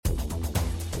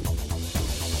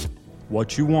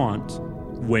what you want,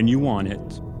 when you want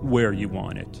it, where you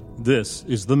want it. This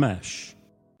is The Mesh.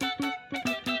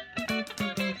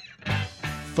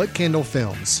 Footcandle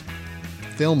Films.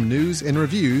 Film news and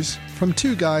reviews from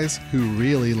two guys who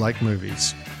really like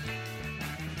movies.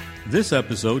 This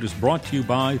episode is brought to you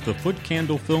by the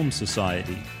Footcandle Film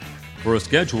Society. For a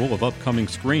schedule of upcoming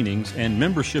screenings and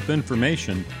membership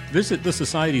information, visit the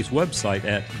Society's website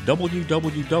at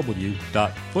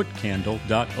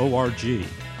www.footcandle.org.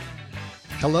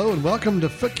 Hello and welcome to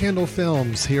Footcandle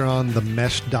Films here on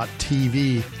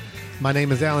themesh.tv. My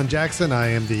name is Alan Jackson. I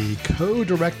am the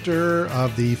co-director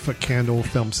of the Footcandle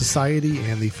Film Society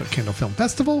and the Footcandle Film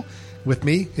Festival. With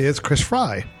me is Chris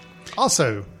Fry,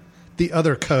 also the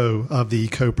other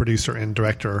co-producer and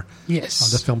director of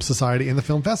the Film Society and the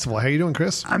Film Festival. How are you doing,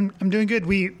 Chris? I'm doing good.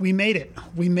 We made it.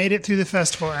 We made it through the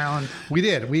festival, Alan. We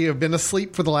did. We have been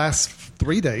asleep for the last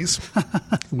 3 days.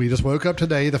 We just woke up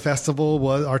today. The festival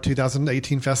was our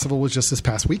 2018 festival was just this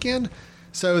past weekend.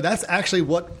 So that's actually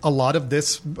what a lot of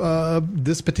this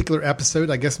particular episode,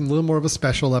 I guess a little more of a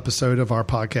special episode of our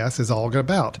podcast, is all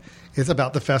about. It's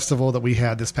about the festival that we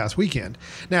had this past weekend.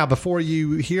 Now, before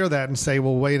you hear that and say,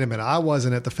 well, wait a minute, I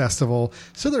wasn't at the festival,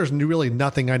 so there's really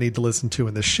nothing I need to listen to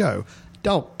in this show.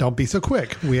 Don't be so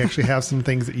quick. We actually have some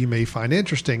things that you may find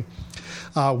interesting.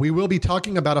 We will be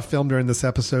talking about a film during this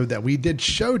episode that we did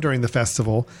show during the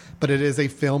festival, but it is a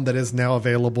film that is now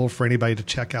available for anybody to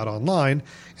check out online,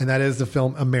 and that is the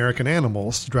film American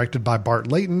Animals, directed by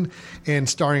Bart Layton and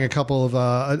starring a couple of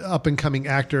up-and-coming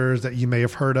actors that you may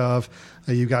have heard of.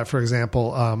 You've got, for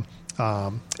example,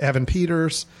 Evan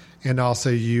Peters, and also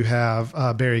you have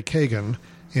Barry Keoghan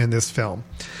in this film.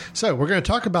 So we're going to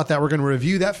talk about that. We're going to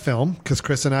review that film because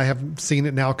Chris and I have seen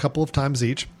it now a couple of times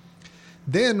each.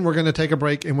 Then we're going to take a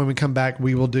break, and when we come back,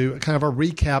 we will do kind of a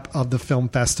recap of the film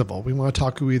festival. We want to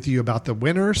talk with you about the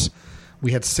winners.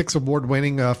 We had 6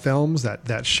 award-winning films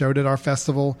that showed at our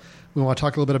festival. We want to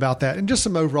talk a little bit about that and just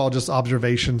some overall just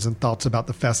observations and thoughts about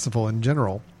the festival in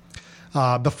general.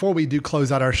 Before we do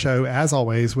close out our show, as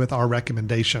always, with our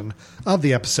recommendation of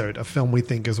the episode, a film we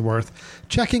think is worth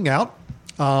checking out.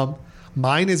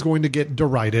 Mine is going to get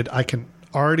derided. I can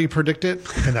already predict it,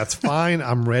 and that's fine.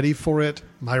 I'm ready for it.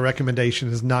 My recommendation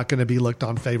is not going to be looked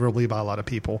on favorably by a lot of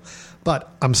people,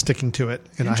 but I'm sticking to it,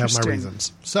 and I have my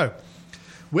reasons. So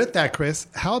with that, Chris,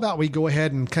 how about we go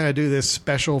ahead and kind of do this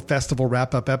special festival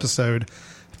wrap-up episode,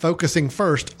 focusing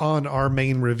first on our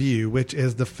main review, which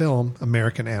is the film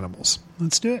American Animals.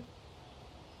 Let's do it.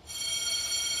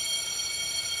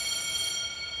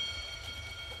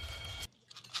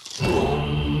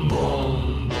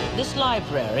 This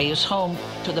library is home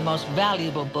to the most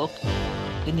valuable book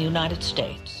in the United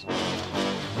States.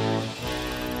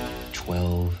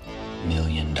 $12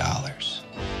 million.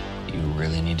 You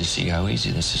really need to see how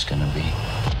easy this is going to be.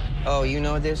 Oh, you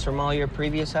know this from all your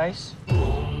previous heists?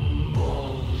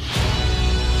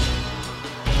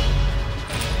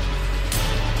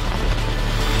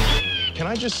 Can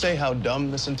I just say how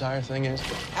dumb this entire thing is?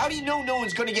 How do you know no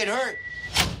one's gonna get hurt?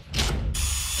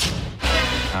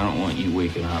 I don't want you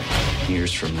waking up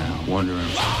years from now wondering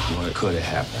what could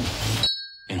have happened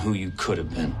and who you could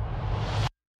have been.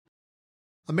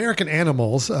 American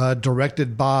Animals,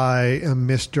 directed by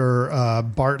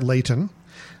Mr. Bart Layton,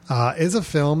 is a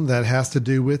film that has to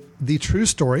do with the true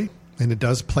story, and it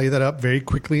does play that up very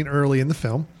quickly and early in the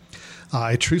film.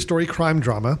 A true story crime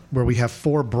drama where we have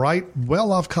 4 bright,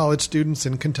 well-off college students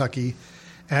in Kentucky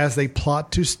as they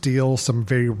plot to steal some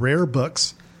very rare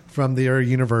books from their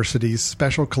university's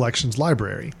special collections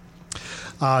library.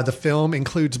 The film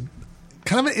includes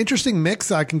kind of an interesting mix,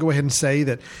 I can go ahead and say,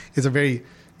 that is a very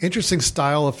interesting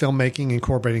style of filmmaking,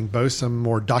 incorporating both some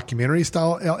more documentary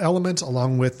style elements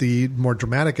along with the more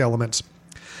dramatic elements.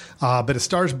 But it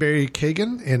stars Barry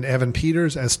Keoghan and Evan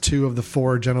Peters as 2 of the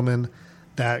 4 gentlemen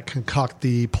that concoct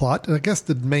the plot. And I guess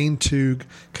the main 2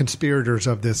 conspirators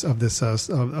of this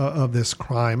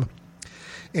crime.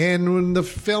 And when the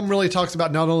film really talks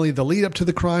about not only the lead up to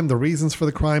the crime, the reasons for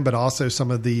the crime, but also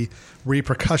some of the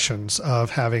repercussions of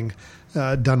having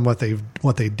done what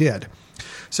they did.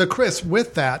 So, Chris,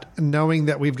 with that, knowing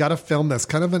that we've got a film that's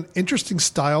kind of an interesting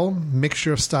style,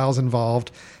 mixture of styles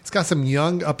involved, it's got some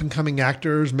young up-and-coming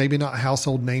actors, maybe not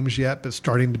household names yet, but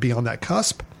starting to be on that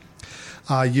cusp.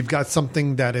 You've got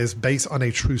something that is based on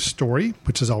a true story,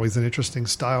 which is always an interesting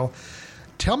style.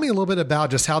 Tell me a little bit about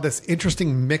just how this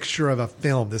interesting mixture of a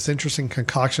film, this interesting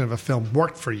concoction of a film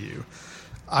worked for you.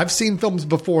 I've seen films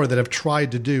before that have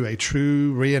tried to do a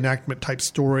true reenactment type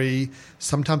story.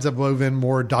 Sometimes have woven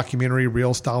more documentary,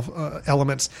 real style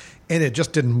elements, and it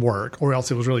just didn't work, or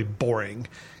else it was really boring.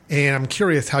 And I'm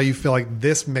curious how you feel like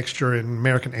this mixture in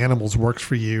American Animals works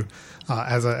for you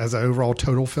as an overall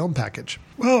total film package.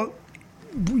 Well,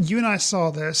 you and I saw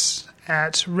this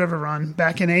at River Run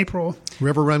back in April.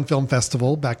 River Run Film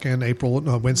Festival back in April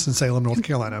in Winston-Salem, North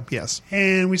Carolina. Yes.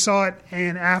 And we saw it,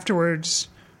 and afterwards,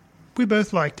 we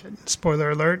both liked it.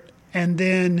 Spoiler alert. And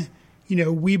then,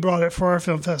 we brought it for our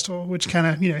film festival, which kind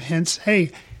of, hints,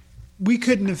 hey, we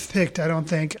couldn't have picked, I don't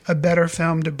think, a better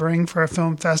film to bring for our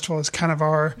film festival as kind of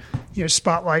our,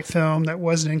 spotlight film that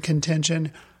wasn't in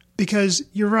contention. Because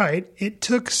you're right, it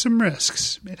took some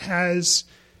risks. It has,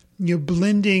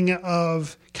 blending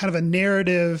of kind of a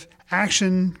narrative,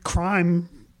 action, crime,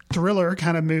 thriller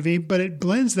kind of movie, but it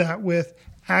blends that with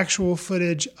actual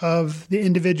footage of the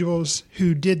individuals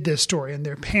who did this story and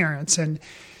their parents. And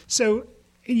so,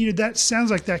 that sounds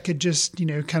like that could just,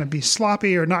 kind of be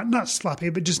sloppy or not sloppy,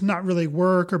 but just not really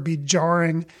work or be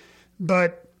jarring.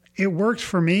 But it worked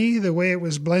for me the way it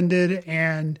was blended.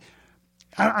 And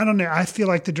I don't know, I feel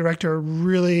like the director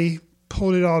really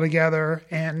pulled it all together,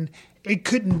 and it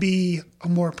couldn't be a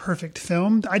more perfect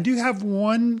film. I do have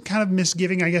one kind of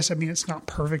misgiving, I guess. I mean, it's not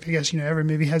perfect. I guess, every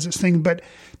movie has its thing, but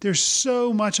there's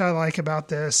so much I like about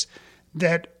this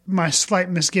that my slight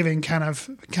misgiving kind of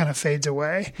fades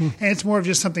away. And it's more of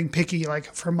just something picky,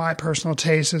 like for my personal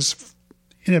taste,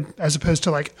 as opposed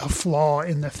to like a flaw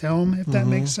in the film, if that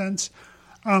makes sense.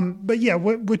 But yeah,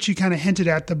 what you kind of hinted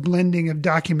at, the blending of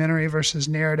documentary versus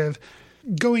narrative.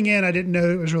 Going in, I didn't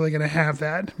know it was really going to have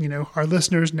that. Our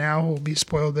listeners now will be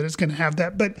spoiled that it's going to have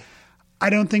that. But I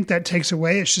don't think that takes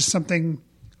away. It's just something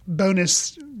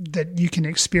bonus that you can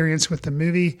experience with the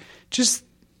movie. Just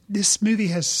this movie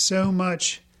has so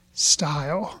much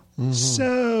style.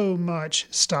 So much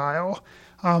style.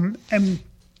 And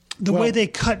the way they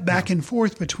cut back and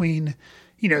forth between,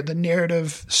 the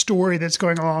narrative story that's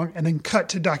going along and then cut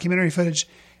to documentary footage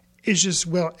is just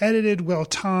well edited, well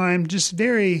timed, just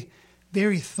very,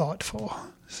 very thoughtful.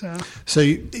 So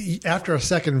after a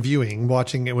second viewing,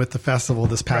 watching it with the festival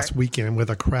this past weekend with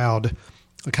a crowd,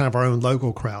 kind of our own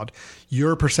local crowd,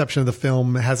 your perception of the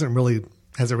film has it really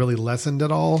lessened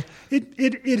at all?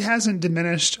 It hasn't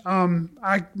diminished.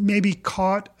 I maybe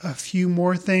caught a few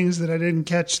more things that I didn't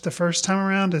catch the first time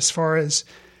around, as far as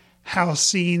how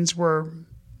scenes were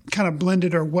kind of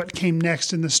blended or what came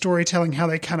next in the storytelling, how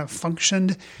they kind of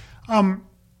functioned.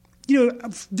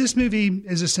 This movie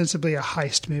is ostensibly a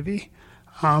heist movie.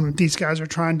 These guys are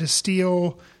trying to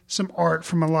steal some art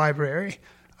from a library.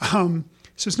 So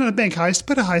it's not a bank heist,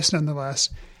 but a heist nonetheless.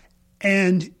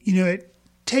 And, it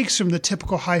takes from the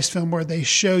typical heist film where they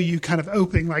show you kind of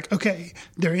opening, like, okay,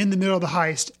 they're in the middle of the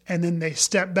heist, and then they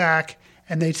step back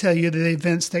and they tell you the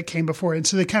events that came before it. And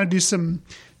so they kind of do some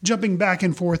jumping back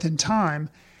and forth in time,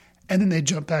 and then they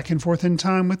jump back and forth in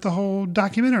time with the whole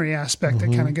documentary aspect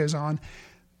that kind of goes on.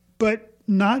 But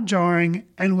not jarring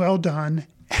and well done.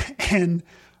 And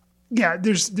yeah,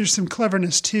 there's some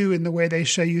cleverness too in the way they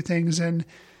show you things, and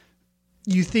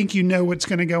you think you know what's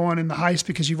going to go on in the heist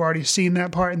because you've already seen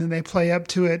that part, and then they play up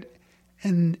to it,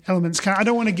 and elements I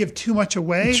don't want to give too much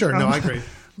away. Sure, no, I agree.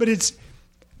 But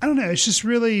I don't know, it's just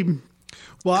really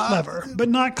clever, but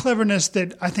not cleverness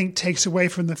that I think takes away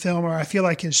from the film or I feel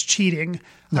like is cheating.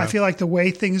 No. I feel like the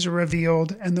way things are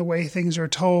revealed and the way things are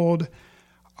told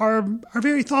are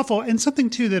very thoughtful, and something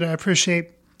too that I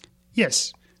appreciate.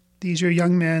 Yes, these are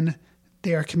young men.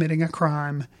 They are committing a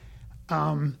crime.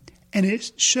 And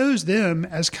it shows them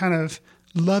as kind of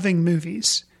loving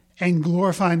movies and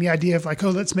glorifying the idea of like,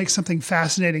 oh, let's make something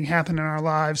fascinating happen in our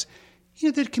lives.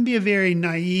 That can be a very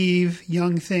naive,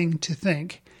 young thing to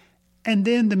think. And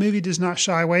then the movie does not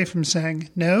shy away from saying,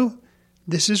 no,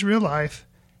 this is real life,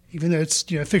 even though it's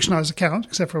a fictionalized account,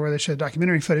 except for where they show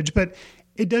documentary footage. But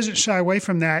it doesn't shy away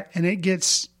from that, and it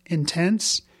gets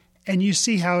intense. And you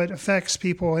see how it affects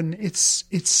people, and it's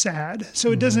sad.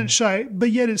 So it doesn't shy, but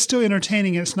yet it's still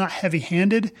entertaining. It's not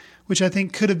heavy-handed, which I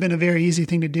think could have been a very easy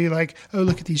thing to do. Like, oh,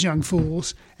 look at these young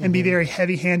fools, and be very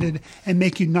heavy-handed and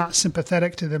make you not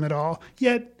sympathetic to them at all.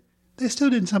 Yet they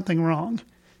still did something wrong.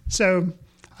 So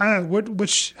I don't know.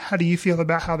 How do you feel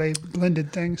about how they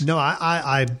blended things? No,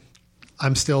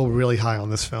 I'm still really high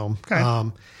on this film.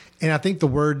 Okay. And I think the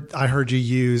word I heard you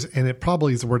use, and it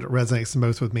probably is the word that resonates the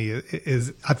most with me,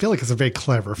 is I feel like it's a very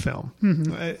clever film.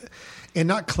 And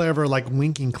not clever like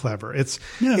winking clever. It's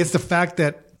the fact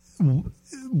that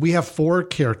we have four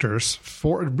characters.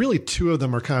 Really two of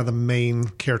them are kind of the main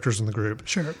characters in the group.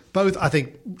 Sure. Both, I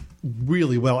think,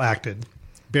 really well acted.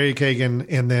 Barry Kagan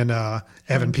and then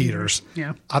Evan Peters.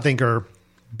 Yeah. I think are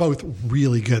both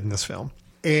really good in this film.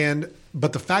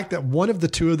 But the fact that one of the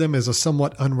two of them is a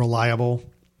somewhat unreliable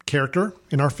character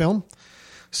in our film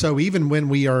So even when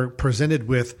we are presented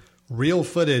with real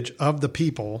footage of the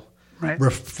people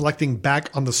reflecting back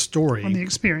on the story, on the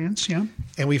experience,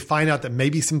 and we find out that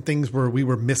maybe some things we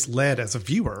were misled as a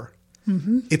viewer,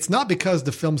 it's not because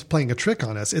the film's playing a trick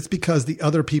on us. It's because the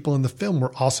other people in the film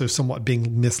were also somewhat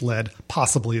being misled,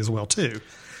 possibly as well too.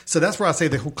 So that's where I say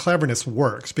the whole cleverness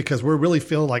works, because we really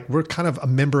feel like we're kind of a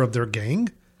member of their gang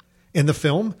in the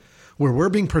film, where we're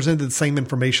being presented the same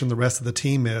information the rest of the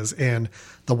team is. And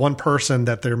the one person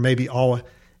that they're maybe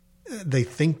they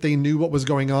think they knew what was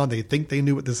going on. They think they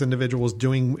knew what this individual was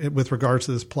doing with regards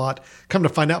to this plot. Come to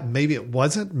find out, maybe it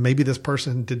wasn't. Maybe this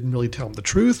person didn't really tell them the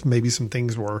truth. Maybe some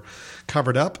things were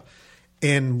covered up.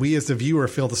 And we as the viewer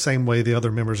feel the same way the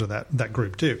other members of that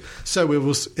group do. So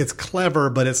it's clever,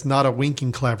 but it's not a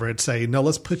winking clever. It's no,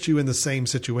 let's put you in the same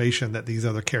situation that these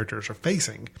other characters are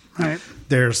facing. Right.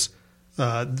 There's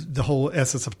the whole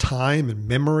essence of time and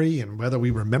memory and whether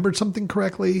we remembered something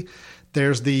correctly.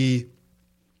 There's the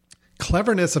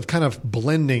cleverness of kind of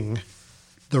blending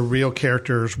the real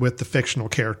characters with the fictional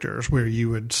characters, where you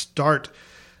would start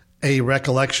a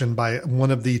recollection by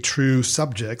one of the true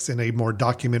subjects in a more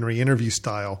documentary interview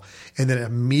style, and then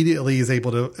immediately is able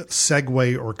to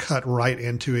segue or cut right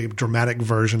into a dramatic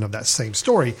version of that same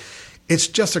story. It's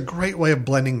just a great way of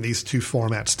blending these two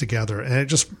formats together, and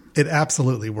it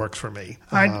absolutely works for me.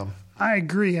 I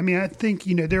agree. I mean, I think,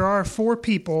 there are four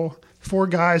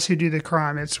guys who do the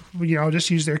crime. It's, I'll just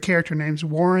use their character names: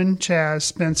 Warren, Chaz,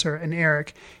 Spencer, and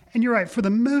Eric. And you're right, for the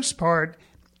most part,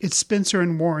 it's Spencer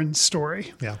and Warren's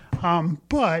story. Yeah.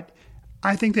 But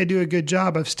I think they do a good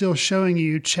job of still showing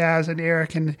you Chaz and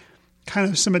Eric and kind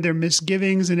of some of their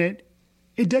misgivings, and it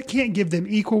can't give them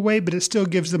equal weight, but it still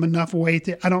gives them enough weight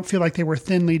that I don't feel like they were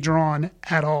thinly drawn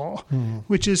at all,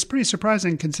 which is pretty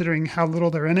surprising considering how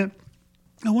little they're in it.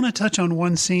 I want to touch on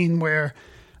one scene where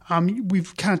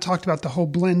we've kind of talked about the whole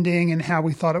blending and how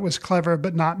we thought it was clever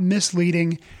but not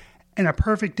misleading. And a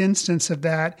perfect instance of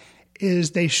that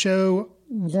is they show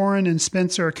Warren and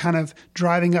Spencer kind of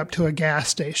driving up to a gas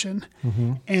station.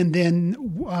 And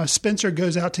then Spencer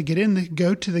goes out to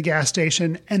go to the gas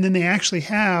station. And then they actually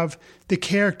have the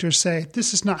characters say,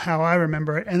 "This is not how I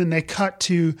remember it." And then they cut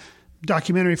to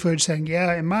documentary footage saying,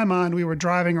 "Yeah, in my mind, we were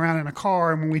driving around in a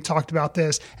car and when we talked about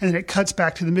this," and then it cuts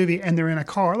back to the movie and they're in a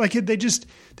car. Like they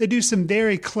do some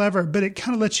very clever, but it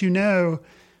kind of lets you know,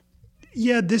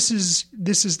 yeah, this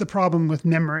is the problem with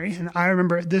memory. And I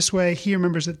remember it this way. He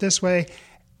remembers it this way.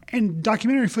 And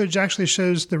documentary footage actually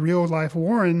shows the real life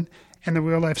Warren and the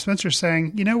real life Spencer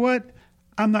saying, "You know what?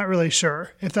 I'm not really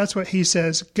sure. If that's what he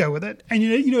says, go with it." And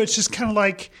it's just kind of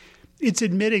like, it's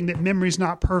admitting that memory's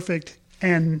not perfect.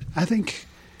 And I think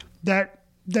that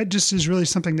just is really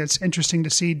something that's interesting to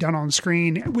see done on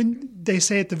screen. When they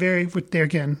say with their,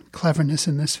 again, cleverness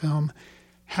in this film,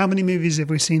 how many movies have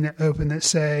we seen that open that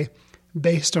say,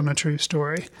 based on a true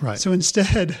story? Right. So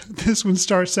instead, this one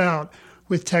starts out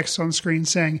with text on screen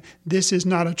saying, "This is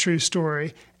not a true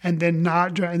story," and then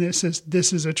and it says,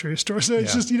 "This is a true story." So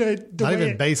it's just, not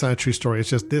even based on a true story. It's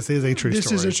just, this is a true story.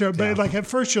 This is a true, but like at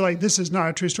first you're like, "This is not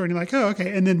a true story." And you're like, "Oh,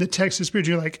 okay." And then the text is weird.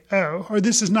 You're like, "Oh," or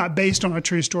 "This is not based on a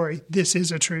true story. This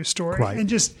is a true story." Right. And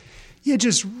just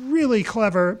really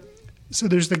clever. So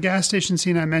there's the gas station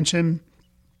scene I mentioned.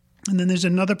 And then there's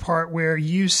another part where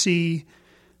you see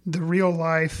the real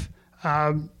life,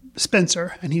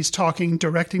 Spencer, and he's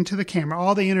directing to the camera.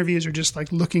 All the interviews are just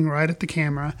like looking right at the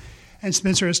camera. And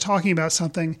Spencer is talking about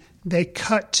something. They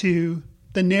cut to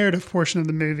the narrative portion of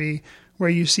the movie where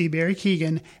you see Barry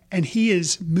Keoghan, and he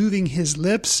is moving his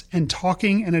lips and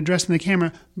talking and addressing the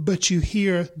camera, but you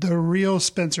hear the real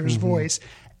Spencer's voice.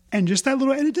 And just that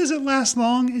and it doesn't last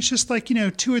long. It's just like,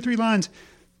 2 or 3 lines,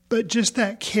 but just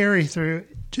that carry through,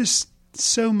 just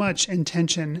so much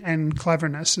intention and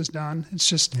cleverness is done. It's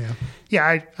just,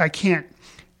 I can't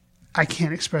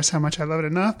express how much I love it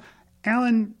enough.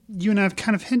 Alan, you and I have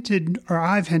kind of hinted, or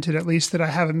I've hinted at least, that I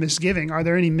have a misgiving. Are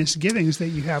there any misgivings that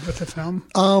you have with the film?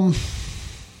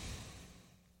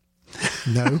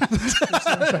 No.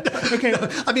 Okay.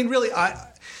 I mean, really,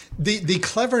 the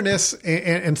cleverness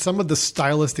and some of the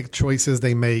stylistic choices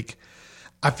they make,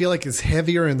 I feel like it's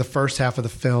heavier in the first half of the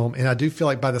film. And I do feel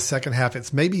like by the second half,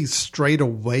 it's maybe strayed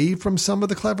away from some of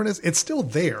the cleverness. It's still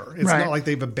there. It's not like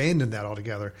they've abandoned that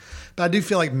altogether. But I do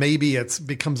feel like maybe it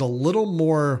becomes so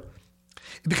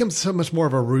much more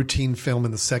of a routine film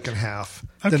in the second half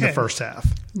than the first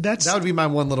half. That would be my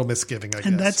one little misgiving, I guess.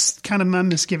 And that's kind of my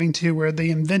misgiving too, where the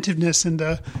inventiveness and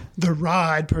the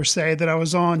ride per se that I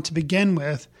was on to begin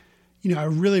with, I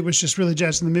really was just really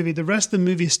jazzed in the movie. The rest of the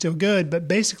movie is still good, but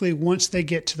basically once they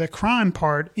get to the crime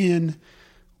part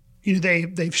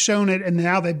they've shown it and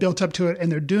now they built up to it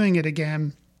and they're doing it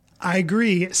again. I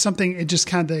agree. It just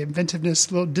kind of the inventiveness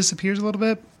disappears a little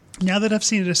bit. Now that I've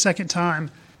seen it a second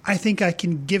time, I think I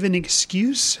can give an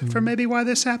excuse for maybe why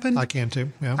this happened. I can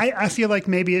too. Yeah. I feel like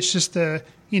maybe it's just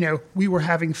we were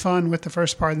having fun with the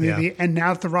first part of the movie, and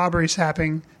now that the robbery's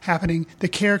happening, the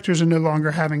characters are no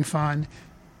longer having fun.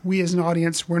 We as an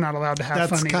audience, we're not allowed to have fun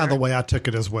either. That's kind of the way I took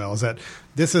it as well, is that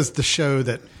this is the show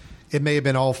that it may have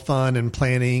been all fun and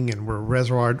planning, and we're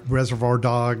Reservoir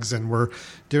Dogs, and we're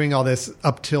doing all this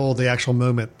up till the actual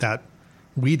moment that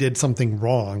we did something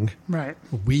wrong. Right.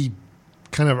 We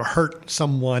kind of hurt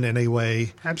someone in a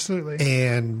way. Absolutely.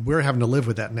 And we're having to live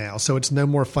with that now. So it's no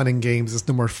more fun and games. It's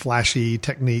no more flashy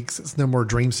techniques. It's no more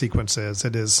dream sequences.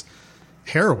 It is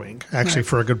harrowing, actually,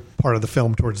 for a good part of the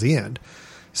film towards the end.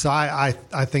 So I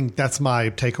think that's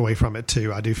my takeaway from it,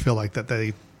 too. I do feel like that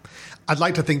I'd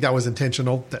like to think that was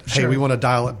intentional, that, hey, we want to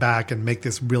dial it back and make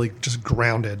this really just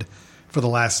grounded for the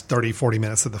last 30, 40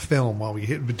 minutes of the film while we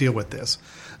deal with this.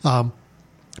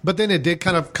 But then it did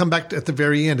kind of come back at the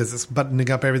very end as it's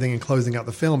buttoning up everything and closing out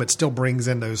the film. It still brings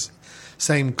in those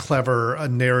same clever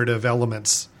narrative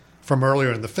elements from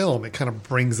earlier in the film. It kind of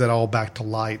brings it all back to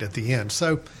light at the end.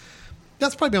 So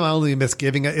that's probably my only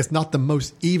misgiving. It's not the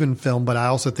most even film, but I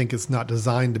also think it's not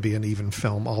designed to be an even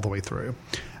film all the way through.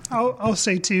 I'll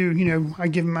say too, I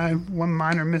give my one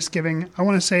minor misgiving. I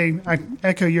want to say, I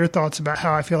echo your thoughts about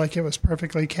how I feel like it was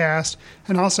perfectly cast.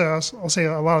 And also I'll say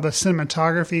a lot of the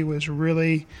cinematography was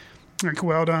really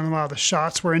well done. A lot of the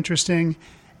shots were interesting.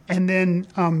 And then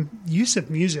use of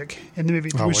music in the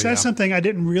movie, that's something I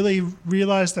didn't really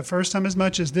realize the first time as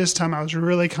much as this time. I was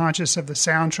really conscious of the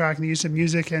soundtrack and the use of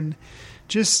music, and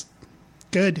just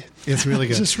good. It's really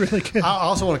good. It's just really good. I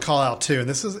also want to call out too, and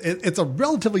it's a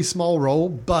relatively small role,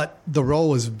 but the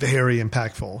role is very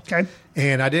impactful. Okay.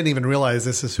 And I didn't even realize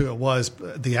this is who it was,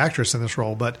 the actress in this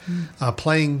role, but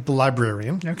playing the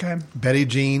librarian. Okay. Betty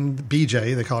Jean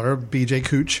BJ, they call her BJ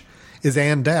Cooch, is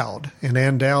Ann Dowd. And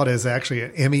Ann Dowd is actually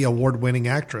an Emmy award-winning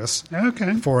actress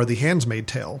for The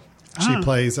Handmaid's Tale. She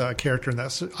plays a character in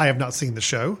that. I have not seen the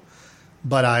show,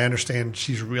 but I understand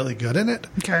she's really good in it.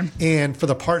 Okay. And for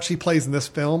the part she plays in this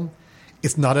film,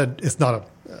 it's not a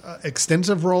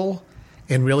extensive role,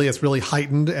 and really it's really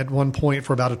heightened at one point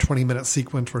for about a 20-minute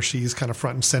sequence where she's kind of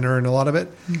front and center in a lot of it.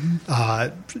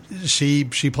 Mm-hmm.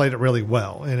 She played it really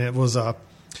well, and it was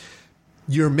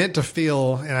you're meant to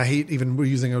feel, and I hate even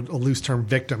using a loose term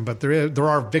victim, but there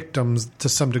are victims to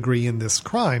some degree in this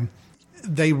crime.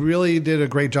 They really did a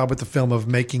great job with the film of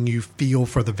making you feel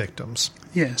for the victims.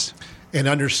 Yes. And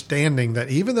understanding that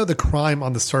even though the crime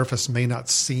on the surface may not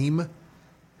seem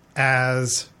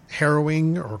as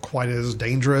harrowing or quite as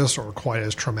dangerous or quite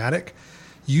as traumatic,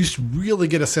 you really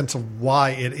get a sense of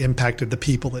why it impacted the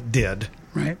people it did.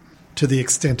 Right. To the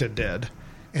extent it did.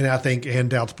 And I think Ann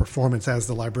Dowd's performance as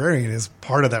the librarian is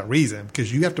part of that reason,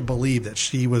 because you have to believe that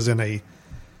she was in a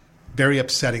very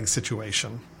upsetting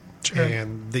situation. Sure.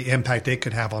 And the impact it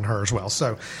could have on her as well.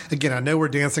 So, again, I know we're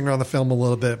dancing around the film a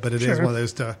little bit, but it is one of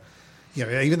those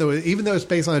even though it's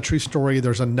based on a true story,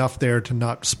 there's enough there to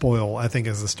not spoil, I think,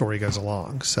 as the story goes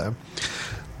along. So,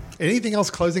 anything else,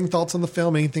 closing thoughts on the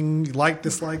film? Anything you like,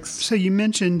 dislikes? So you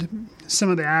mentioned some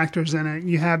of the actors in it.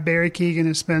 You have Barry Keoghan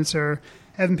as Spencer,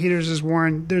 Evan Peters as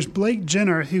Warren. There's Blake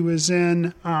Jenner, who was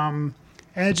in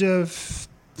Edge of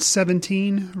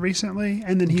 17 recently,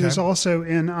 and then he was also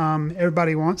in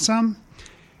Everybody Wants Some.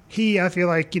 I feel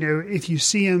like, if you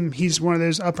see him, he's one of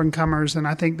those up-and-comers, and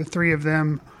I think the three of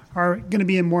them are going to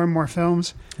be in more and more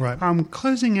films. Right.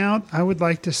 Closing out, I would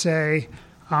like to say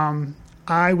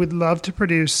I would love to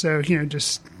produce, so,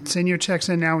 just send your checks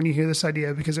in now when you hear this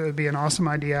idea, because it would be an awesome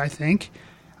idea, I think.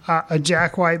 A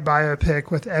Jack White biopic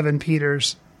with Evan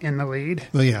Peters in the lead.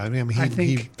 Well, yeah, I mean,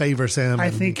 he favors him. I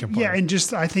think,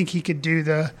 I think he could do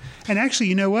and actually,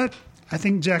 you know what? I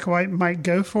think Jack White might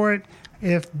go for it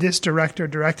if this director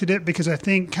directed it, because I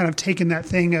think kind of taking that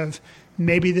thing of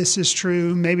maybe this is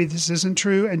true, maybe this isn't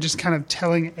true, and just kind of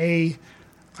telling a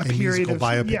period musical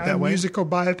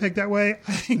biopic that way.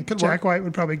 I think Jack White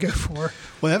would probably go for.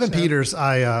 Well, Evan Peters,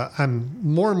 I'm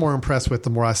more and more impressed with the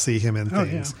more I see him in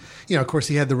things. Yeah. Of course,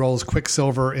 he had the role as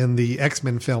Quicksilver in the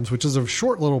X-Men films, which is a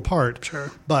short little part,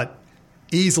 but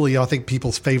easily, I think,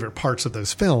 people's favorite parts of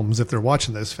those films if they're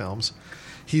watching those films.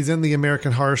 He's in the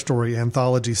American Horror Story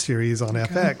anthology series on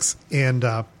FX, and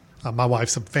my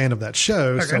wife's a fan of that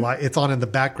show, so it's on in the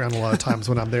background a lot of times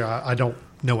when I'm there. I don't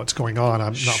know what's going on.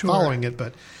 I'm not following it,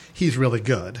 but he's really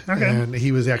good. And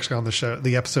he was actually on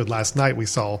the episode last night we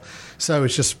saw. So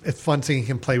it's fun seeing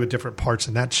him play with different parts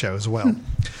in that show as well.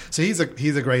 So he's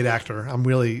a great actor.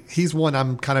 He's one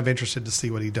I'm kind of interested to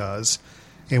see what he does,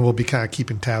 and we'll be kind of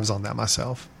keeping tabs on that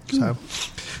myself.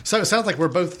 So it sounds like we're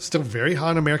both still very high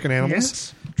on American Animals.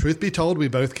 Yes. Truth be told, we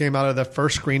both came out of the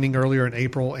first screening earlier in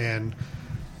April and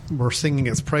we're singing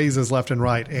its praises left and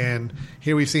right. And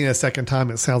here we've seen it a second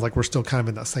time. It sounds like we're still kind of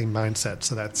in that same mindset.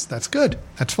 So that's good.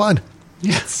 That's fun.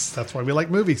 Yes. That's why we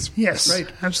like movies. Yes.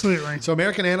 Great. Absolutely. So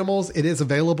American Animals, it is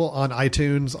available on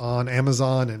iTunes, on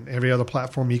Amazon, and every other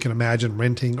platform you can imagine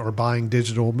renting or buying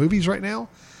digital movies right now.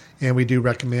 And we do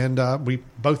recommend, we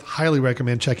both highly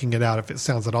recommend checking it out if it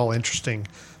sounds at all interesting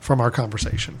from our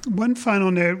conversation. One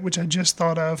final note, which I just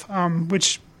thought of,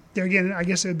 which there again, I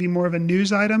guess it would be more of a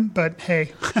news item, but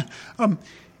hey,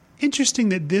 interesting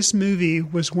that this movie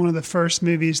was one of the first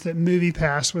movies that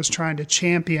MoviePass was trying to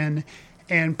champion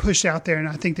and push out there. And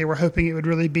I think they were hoping it would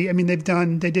really be, I mean, they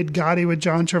did Gotti with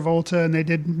John Travolta and they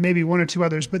did maybe one or two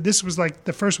others, but this was like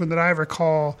the first one that I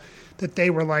recall that they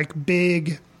were like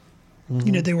big,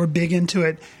 they were big into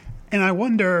it. And I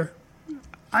wonder,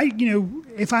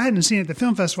 if I hadn't seen it at the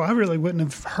film festival, I really wouldn't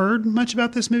have heard much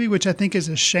about this movie, which I think is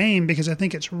a shame because I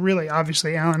think it's really,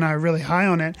 obviously, Alan and I are really high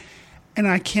on it. And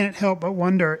I can't help but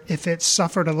wonder if it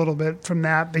suffered a little bit from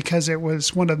that because it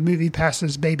was one of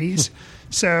MoviePass's babies.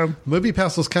 So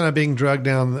MoviePass was kind of being dragged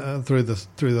down through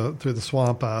the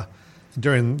swamp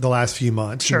during the last few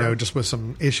months. Sure. Just with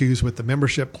some issues with the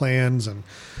membership plans and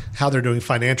how they're doing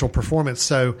financial performance.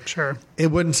 So sure,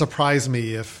 it wouldn't surprise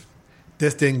me if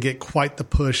this didn't get quite the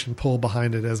push and pull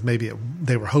behind it as maybe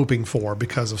they were hoping for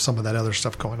because of some of that other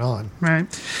stuff going on. Right.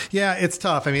 Yeah, it's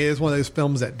tough. I mean, it's one of those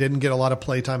films that didn't get a lot of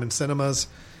playtime in cinemas.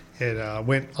 It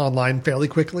went online fairly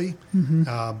quickly.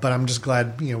 But I'm just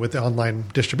glad, with the online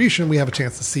distribution, we have a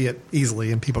chance to see it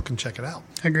easily and people can check it out.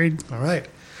 Agreed. All right.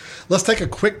 Let's take a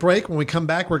quick break. When we come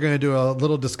back, we're going to do a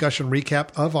little discussion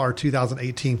recap of our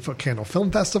 2018 Foot Candle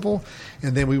Film Festival,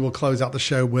 and then we will close out the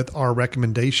show with our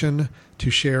recommendation to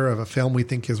share of a film we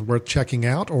think is worth checking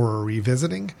out or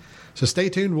revisiting. So stay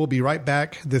tuned. We'll be right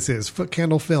back. This is Foot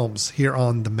Candle Films here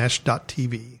on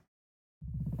themesh.tv.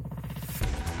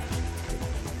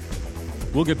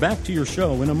 We'll get back to your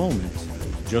show in a moment.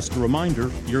 Just a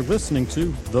reminder, you're listening to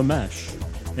The Mesh,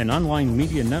 an online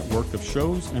media network of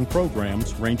shows and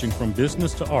programs ranging from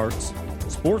business to arts,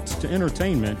 sports to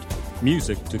entertainment,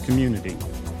 music to community.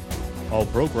 All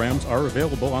programs are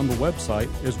available on the website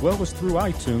as well as through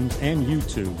iTunes and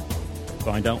YouTube.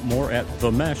 Find out more at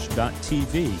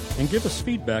themesh.tv and give us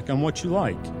feedback on what you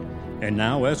like. And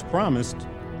now, as promised,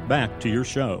 back to your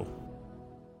show.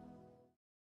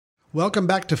 Welcome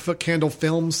back to Foot Candle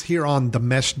Films here on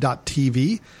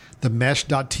themesh.tv.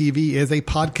 Themesh.tv is a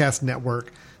podcast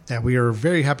network that we are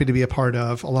very happy to be a part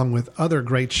of, along with other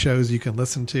great shows you can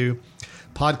listen to.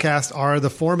 Podcasts are the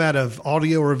format of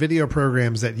audio or video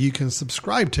programs that you can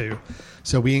subscribe to.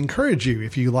 So we encourage you,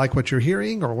 if you like what you're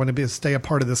hearing or want to stay a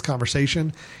part of this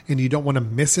conversation and you don't want to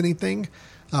miss anything,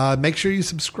 make sure you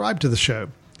subscribe to the show.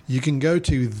 You can go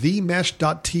to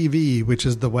themesh.tv, which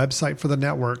is the website for the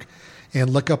network, and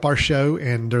look up our show,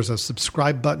 and there's a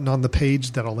subscribe button on the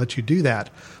page that'll let you do that.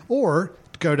 Or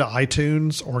go to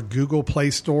iTunes or Google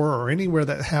Play Store or anywhere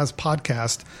that has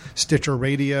podcast, Stitcher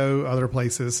Radio, other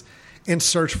places, and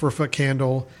search for Foot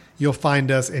Candle. You'll find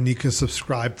us, and you can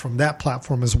subscribe from that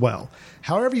platform as well.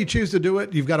 However you choose to do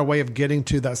it, you've got a way of getting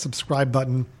to that subscribe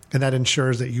button, and that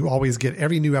ensures that you always get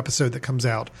every new episode that comes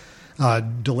out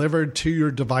delivered to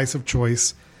your device of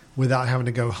choice without having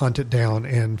to go hunt it down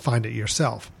and find it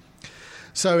yourself.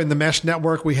 So in the Mesh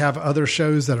Network, we have other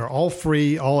shows that are all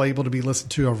free, all able to be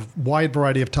listened to, a wide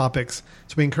variety of topics.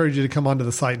 So we encourage you to come onto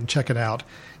the site and check it out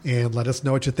and let us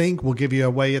know what you think. We'll give you a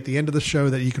way at the end of the show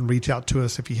that you can reach out to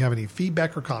us if you have any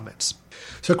feedback or comments.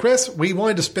 So Chris, we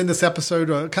wanted to spend this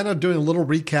episode kind of doing a little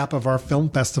recap of our film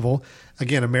festival.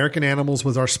 Again, American Animals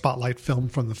was our spotlight film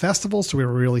from the festival, so we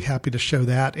were really happy to show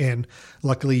that. And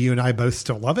luckily, you and I both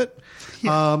still love it.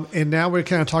 Yeah. And now we're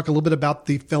kind of talk a little bit about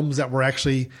the films that were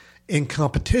actually in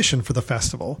competition for the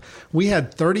festival. We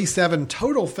had 37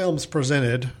 total films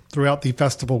presented throughout the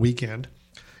festival weekend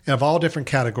of all different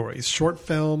categories: short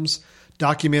films,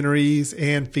 documentaries,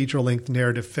 and feature-length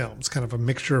narrative films, kind of a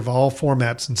mixture of all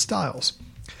formats and styles.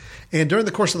 And during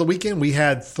the course of the weekend, we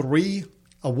had 3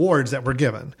 awards that were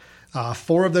given.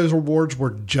 4 of those awards were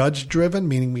judge-driven,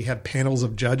 meaning we had panels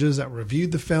of judges that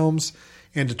reviewed the films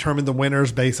and determined the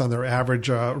winners based on their average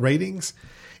ratings.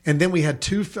 And then we had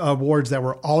 2 awards that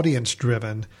were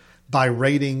audience-driven by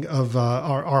rating of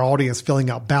our audience filling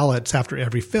out ballots after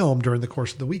every film during the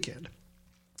course of the weekend.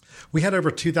 We had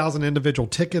over 2,000 individual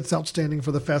tickets outstanding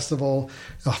for the festival,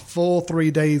 a full 3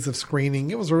 days of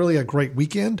screening. It was really a great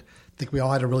weekend. I think we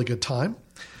all had a really good time,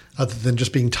 other than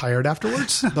just being tired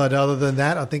afterwards. But other than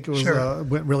that, I think it was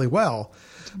went really well.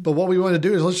 But what we want to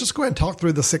do is let's just go ahead and talk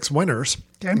through the 6 winners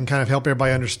and kind of help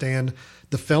everybody understand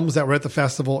the films that were at the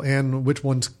festival and which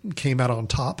ones came out on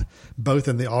top, both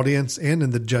in the audience and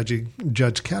in the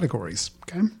judge categories.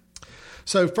 Okay.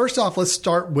 So first off, let's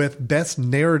start with Best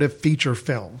Narrative Feature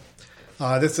Film.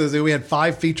 We had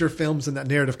 5 feature films in that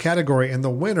narrative category, and the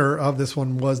winner of this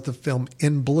one was the film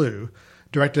In Blue,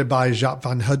 directed by Jaap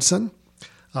van Hudson.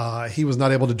 He was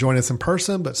not able to join us in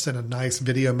person, but sent a nice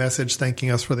video message thanking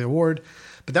us for the award.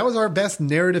 But that was our best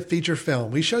narrative feature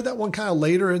film. We showed that one kind of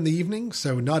later in the evening,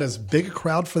 so not as big a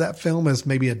crowd for that film as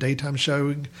maybe a daytime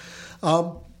showing.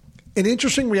 An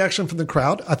interesting reaction from the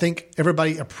crowd. I think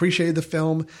everybody appreciated the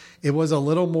film. It was a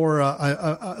little more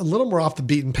off the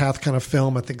beaten path kind of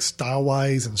film, I think,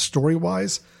 style-wise and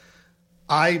story-wise.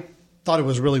 I thought it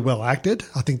was really well acted.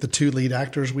 I think the 2 lead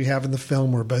actors we have in the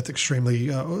film were both extremely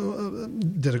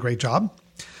did a great job.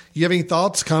 You have any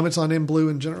thoughts, comments on In Blue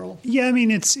in general? Yeah, I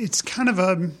mean, it's kind of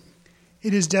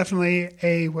it is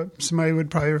definitely what somebody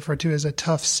would probably refer to as a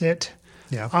tough sit.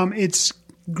 Yeah. It's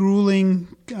grueling,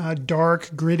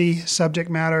 dark, gritty subject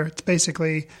matter. It's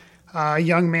basically a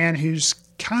young man who's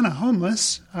kind of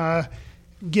homeless,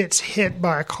 gets hit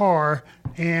by a car,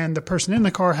 and the person in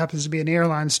the car happens to be an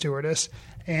airline stewardess,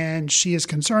 and she is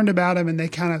concerned about him, and they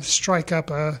kind of strike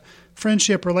up a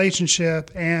friendship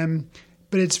relationship,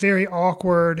 but it's very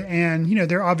awkward, and,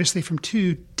 they're obviously from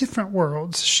 2 different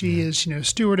worlds. She is,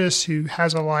 stewardess who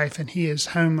has a life, and he is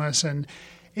homeless, and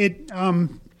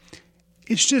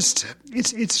it's just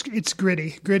it's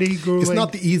gritty, grueling. It's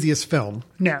not the easiest film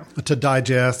to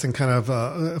digest and kind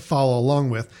of follow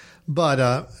along with,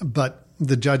 but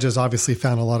the judges obviously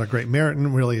found a lot of great merit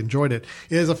and really enjoyed it.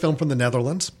 It is a film from the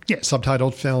Netherlands,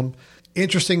 subtitled film.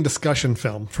 Interesting discussion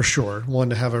film for sure. One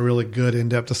to have a really good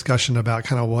in-depth discussion about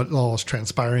kind of what all is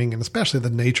transpiring, and especially the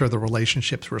nature of the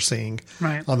relationships we're seeing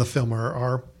on the film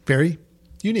are very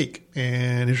unique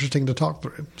and interesting to talk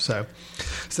through. So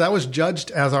that was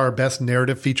judged as our best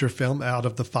narrative feature film out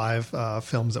of the 5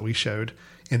 films that we showed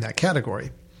in that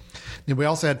category. And we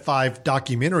also had 5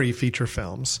 documentary feature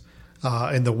films.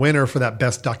 And the winner for that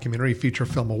best documentary feature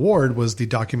film award was the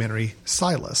documentary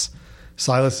Silas.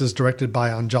 Silas is directed by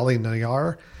Anjali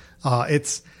Nayar.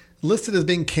 It's listed as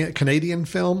being Canadian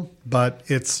film, but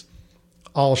it's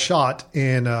all shot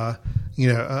in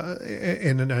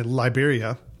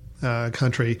Liberia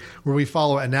country, where we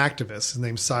follow an activist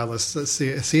named Silas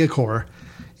Siakor,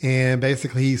 and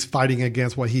basically he's fighting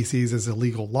against what he sees as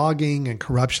illegal logging and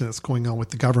corruption that's going on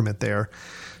with the government there.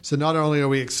 So not only are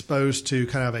we exposed to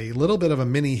kind of a little bit of a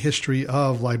mini history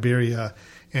of Liberia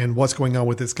and what's going on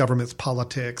with its government's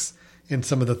politics and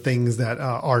some of the things that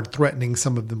are threatening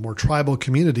some of the more tribal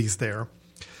communities there,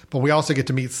 but we also get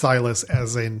to meet Silas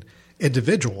as an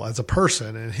individual, as a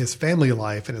person, and his family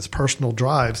life and his personal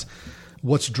drives.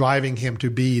 What's driving him to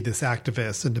be this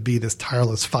activist and to be this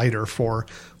tireless fighter for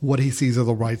what he sees are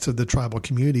the rights of the tribal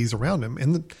communities around him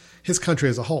and his country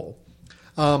as a whole.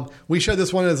 We showed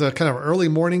this one as a kind of early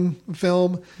morning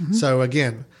film. Mm-hmm. So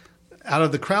again, out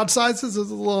of the crowd sizes,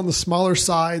 it's a little on the smaller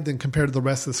side than compared to the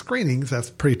rest of the screenings. That's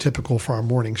pretty typical for our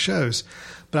morning shows.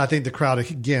 But I think the crowd,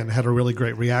 again, had a really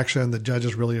great reaction. The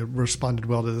judges really responded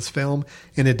well to this film,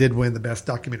 and it did win the best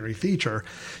documentary feature.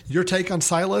 Your take on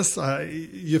Silas?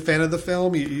 You a fan of the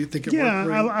film? You think it worked? Yeah,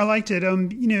 I liked it.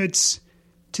 It's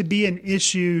to be an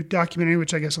issue documentary,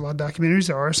 which I guess a lot of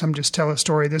documentaries are. Some just tell a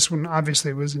story. This one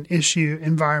obviously was an issue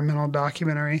environmental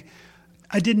documentary.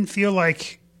 I didn't feel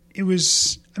like it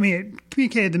was, it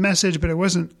communicated the message, but it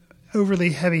wasn't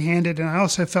overly heavy-handed. And I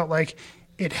also felt like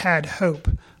it had hope.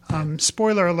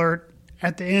 Spoiler alert,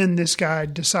 at the end, this guy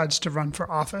decides to run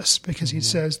for office because he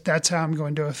says, that's how I'm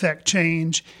going to affect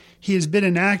change. He has been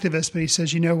an activist, but he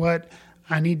says, you know what?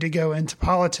 I need to go into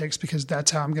politics because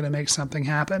that's how I'm going to make something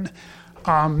happen.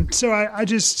 So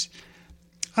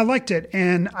I liked it.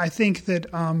 And I think that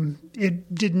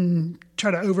it didn't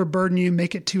try to overburden you,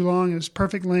 make it too long. It was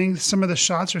perfect length. Some of the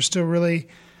shots are still really,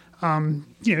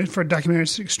 for a documentary,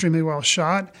 it's extremely well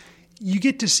shot. You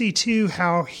get to see, too,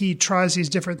 how he tries these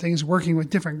different things, working with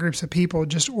different groups of people,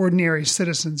 just ordinary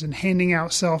citizens, and handing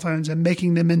out cell phones and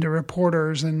making them into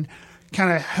reporters and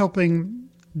kind of helping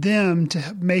them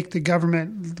to make the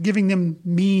government, giving them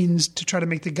means to try to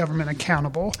make the government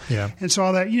accountable. Yeah. And so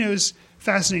all that, is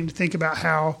fascinating to think about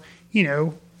how,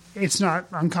 it's not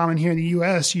uncommon here in the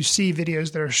U.S. You see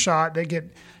videos that are shot that get,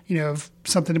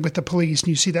 something with the police, and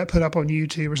you see that put up on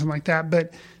YouTube or something like that.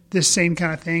 But this same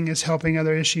kind of thing is helping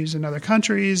other issues in other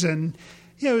countries. And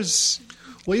it was...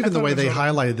 Well, even the way they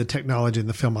highlighted the technology in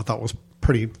the film, I thought was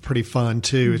pretty fun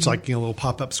too. It's like, little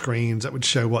pop-up screens that would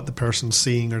show what the person's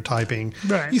seeing or typing.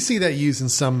 Right. You see that used in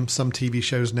some TV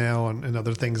shows now and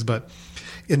other things, but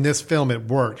in this film it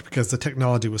worked because the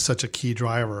technology was such a key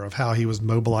driver of how he was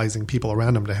mobilizing people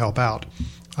around him to help out.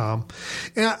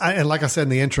 And like I said in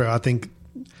the intro, I think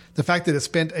the fact that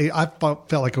I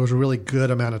felt like it was a really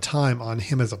good amount of time on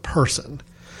him as a person.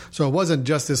 So it wasn't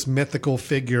just this mythical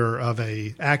figure of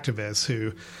a activist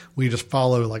who we just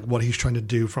follow like what he's trying to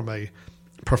do from a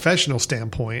professional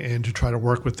standpoint and to try to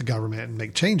work with the government and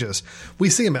make changes. We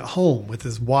see him at home with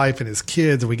his wife and his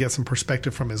kids, and we get some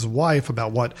perspective from his wife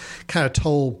about what kind of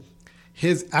toll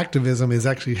his activism is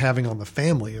actually having on the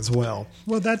family as well.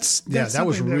 Well, that's that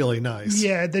was really nice.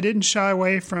 Yeah, they didn't shy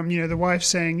away from, the wife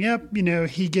saying, yep,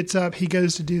 he gets up, he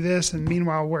goes to do this, and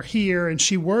meanwhile we're here, and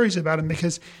she worries about him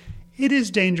because it is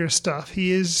dangerous stuff.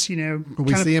 He is,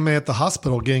 we see him at the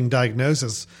hospital getting diagnosed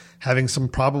as having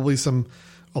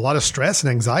a lot of stress and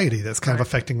anxiety that's kind of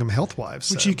affecting him health-wise.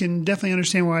 Which you can definitely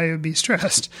understand why he would be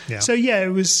stressed. Yeah. So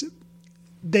it was,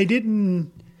 they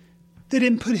didn't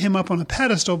put him up on a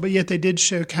pedestal, but yet they did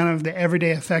show kind of the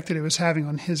everyday effect that it was having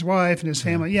on his wife and his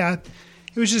family. Yeah,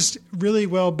 it was just really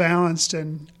well balanced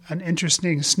and an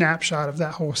interesting snapshot of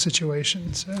that whole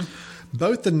situation. So,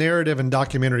 both the narrative and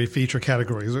documentary feature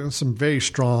categories are some very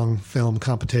strong film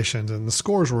competitions, and the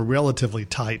scores were relatively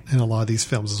tight in a lot of these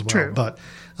films as well. True.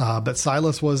 But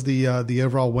Silas was the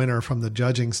overall winner from the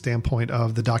judging standpoint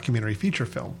of the documentary feature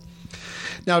film.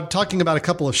 Now, talking about a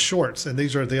couple of shorts, and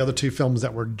these are the other two films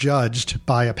that were judged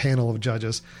by a panel of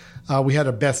judges. We had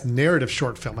a best narrative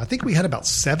short film. I think we had about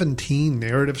 17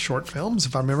 narrative short films,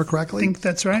 if I remember correctly. I think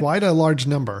that's right. Quite a large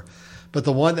number. But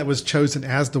the one that was chosen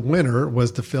as the winner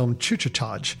was the film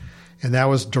Chuchachaj, and that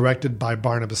was directed by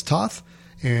Barnabas Toth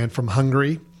and from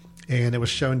Hungary, and it was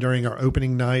shown during our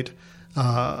opening night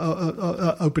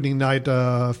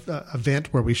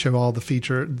event where we show all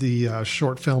the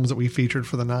short films that we featured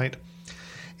for the night.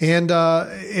 And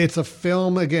it's a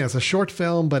film, again, it's a short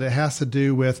film, but it has to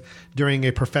do with during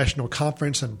a professional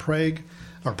conference in Prague.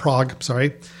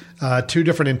 Two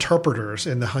different interpreters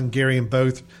in the Hungarian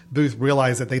booth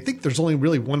realize that they think there's only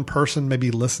really one person maybe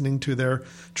listening to their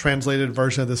translated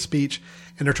version of the speech,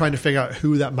 and they're trying to figure out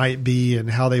who that might be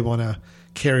and how they want to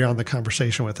carry on the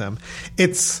conversation with them.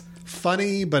 It's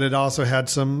funny, but it also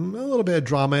had a little bit of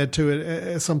drama to it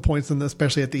at some points, and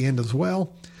especially at the end as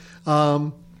well.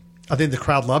 I think the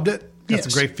crowd loved it. Got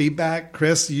some great feedback.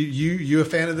 Chris, you a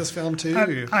fan of this film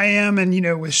too? I am,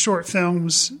 and with short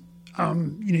films,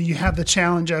 you have the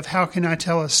challenge of how can I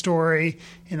tell a story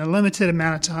in a limited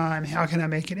amount of time? How can I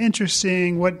make it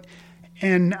interesting?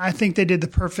 And I think they did the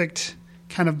perfect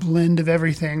kind of blend of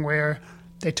everything where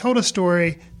they told a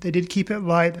story, they did keep it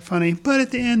light, funny, but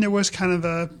at the end there was kind of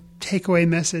a takeaway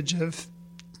message of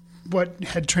what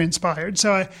had transpired.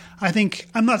 So I think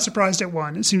I'm not surprised it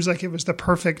won. It seems like it was the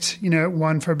perfect,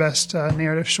 one for best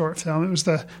narrative short film. It was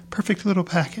the perfect little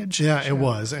package. Yeah, it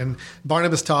was. And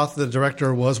Barnabas Toth, the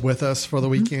director, was with us for the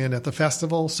weekend at the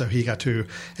festival, so he got to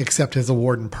accept his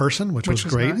award in person, which was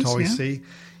great to always see.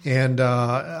 And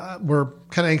we're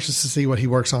kind of anxious to see what he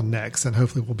works on next, and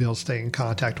hopefully we'll be able to stay in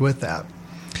contact with that.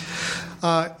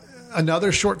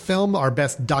 Another short film, our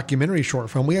best documentary short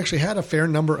film. We actually had a fair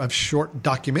number of short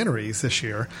documentaries this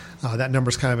year. That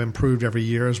number's kind of improved every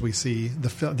year as we see the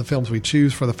films we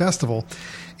choose for the festival.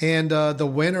 And the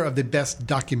winner of the best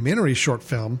documentary short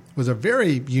film was a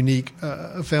very unique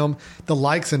film, The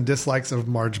Likes and Dislikes of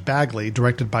Marge Bagley,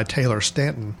 directed by Taylor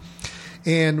Stanton.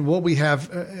 And what we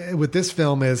have with this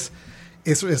film is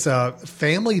it's a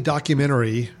family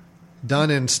documentary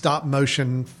done in stop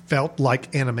motion, felt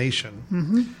like animation.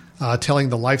 Mm-hmm. Telling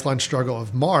the lifelong struggle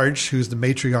of Marge, who's the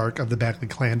matriarch of the Bagley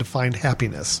clan, to find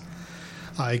happiness.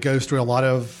 It goes through a lot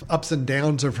of ups and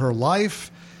downs of her life,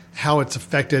 how it's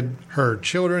affected her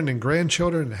children and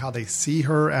grandchildren, and how they see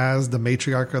her as the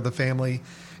matriarch of the family.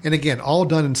 And again, all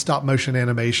done in stop motion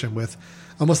animation with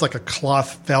almost like a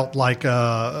cloth felt like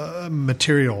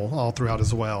material all throughout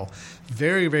as well.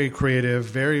 Very, very creative,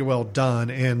 very well done.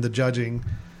 And the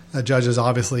judges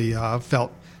obviously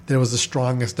felt that it was the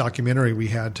strongest documentary we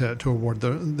had to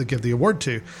give the award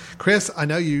to. Chris, I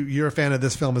know you're a fan of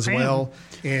this film as well,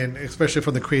 and especially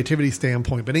from the creativity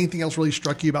standpoint, but anything else really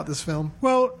struck you about this film?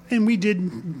 Well, and we did,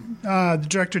 the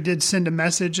director did send a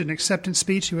message, an acceptance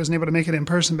speech. He wasn't able to make it in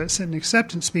person, but sent an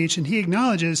acceptance speech, and he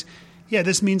acknowledges,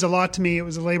 this means a lot to me. It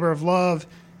was a labor of love.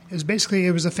 It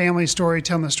was a family story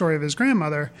telling the story of his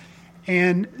grandmother.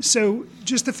 And so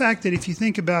just the fact that if you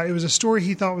think about it, was a story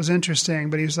he thought was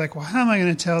interesting, but he was like, well, how am I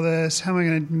going to tell this? How am I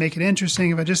going to make it interesting?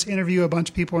 If I just interview a bunch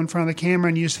of people in front of the camera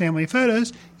and use family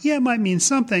photos, yeah, it might mean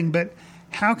something, but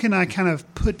how can I kind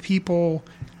of put people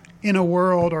in a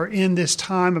world or in this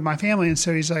time of my family? And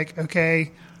so he's like,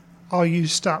 okay, I'll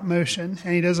use stop motion.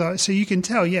 And he does so you can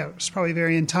tell, yeah, it's probably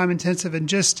very time intensive. And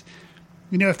just,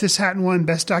 if this hadn't won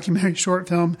Best Documentary Short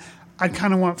Film, I'd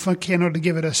kind of want Funk Candle to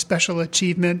give it a special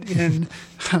achievement in,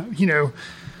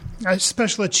 a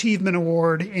special achievement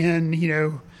award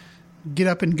in, Get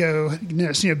Up and Go,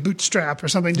 Bootstrap or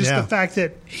something. Just the fact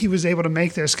that he was able to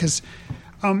make this because,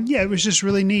 it was just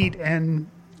really neat. And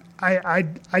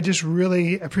I just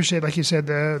really appreciate, like you said,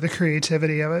 the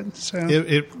creativity of it. So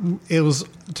it was,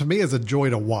 to me, as a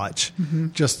joy to watch.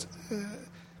 Mm-hmm. Just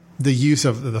the use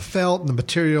of the felt and the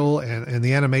material and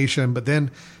the animation, but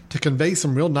then to convey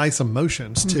some real nice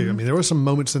emotions too. Mm-hmm. I mean, there were some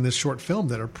moments in this short film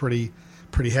that are pretty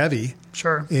heavy.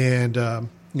 Sure. And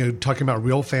talking about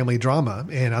real family drama,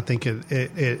 and I think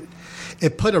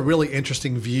it put a really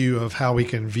interesting view of how we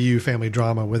can view family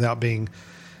drama without being.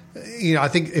 I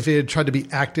think if it had tried to be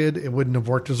acted, it wouldn't have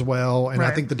worked as well. And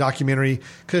I think the documentary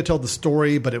could have told the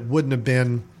story, but it wouldn't have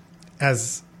been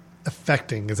as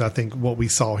affecting as I think what we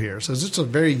saw here. So it's just a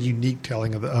very unique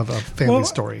telling of a family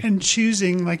story. And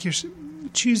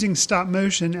choosing stop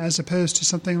motion as opposed to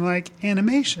something like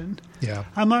animation. Yeah.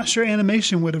 I'm not sure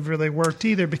animation would have really worked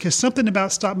either, because something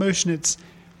about stop motion,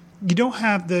 you don't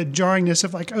have the jarringness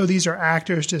of like, oh, these are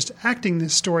actors just acting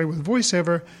this story with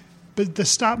voiceover. But the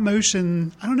stop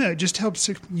motion, I don't know, it just helps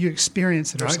you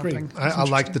experience it or something. Agree. I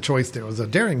like the choice there. It was a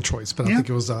daring choice, but I think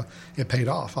it paid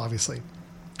off, obviously.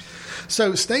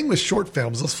 So staying with short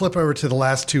films, let's flip over to the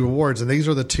last two awards, and these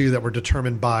are the two that were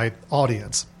determined by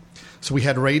audience. So we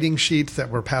had rating sheets that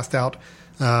were passed out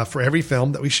for every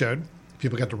film that we showed.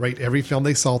 People got to rate every film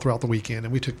they saw throughout the weekend,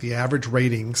 and we took the average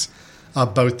ratings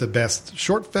of both the best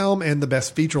short film and the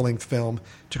best feature-length film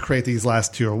to create these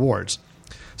last two awards.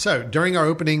 So during our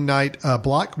opening night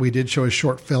block, we did show a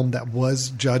short film that was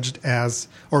judged as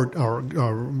or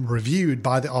reviewed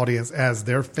by the audience as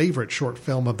their favorite short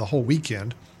film of the whole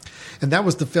weekend. And that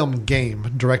was the film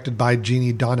Game, directed by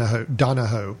Jeannie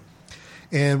Donahoe.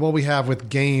 And what we have with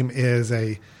Game is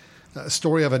a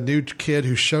story of a new kid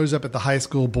who shows up at the high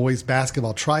school boys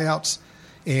basketball tryouts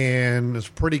and is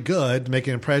pretty good,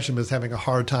 making an impression, but is having a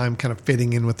hard time kind of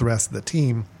fitting in with the rest of the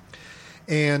team.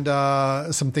 And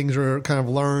some things are kind of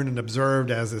learned and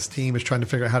observed as this team is trying to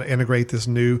figure out how to integrate this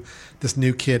new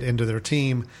kid into their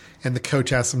team. And the coach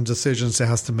has some decisions it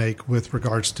has to make with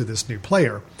regards to this new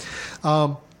player.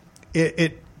 I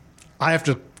have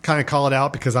to kind of call it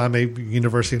out because I'm a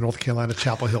University of North Carolina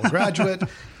Chapel Hill graduate,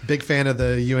 big fan of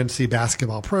the UNC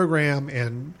basketball program,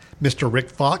 and Mr. Rick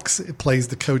Fox plays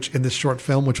the coach in this short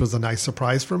film, which was a nice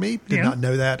surprise for me. Did not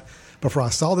know that before I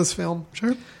saw this film.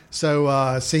 Sure.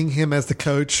 So seeing him as the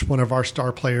coach, one of our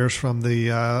star players from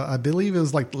the, I believe it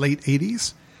was like late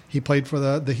 80s, he played for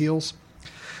the Heels.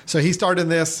 So he started in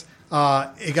this.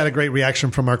 It got a great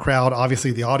reaction from our crowd.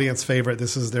 Obviously, the audience favorite.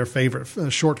 This is their favorite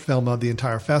short film of the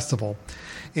entire festival.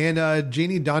 And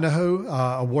Jeannie Donahoe,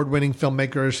 award-winning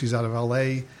filmmaker. She's out of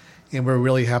L.A., and we're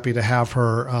really happy to have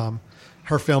her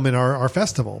her film in our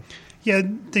festival. Yeah,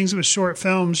 things with short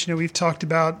films. We've talked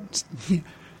about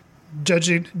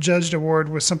judged award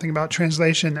was something about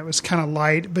translation that was kind of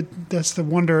light, but that's the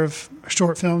wonder of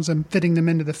short films and fitting them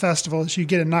into the festival is you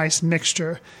get a nice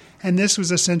mixture. And this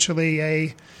was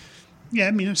essentially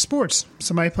sports.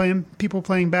 People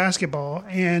playing basketball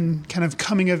and kind of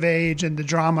coming of age and the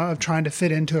drama of trying to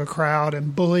fit into a crowd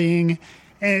and bullying.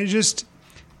 And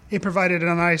it provided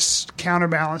a nice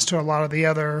counterbalance to a lot of the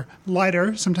other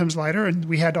sometimes lighter, and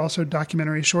we had also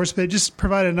documentary shorts, but it just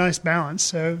provided a nice balance.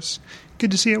 So it was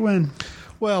good to see it win.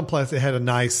 Well, plus it had a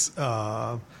nice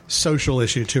social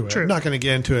issue to it. True. I'm not going to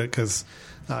get into it because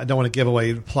I don't want to give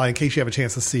away the plot in case you have a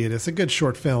chance to see it. It's a good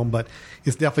short film, but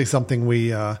it's definitely something we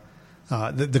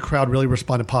the crowd really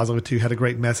responded positively to, had a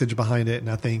great message behind it,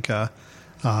 and I think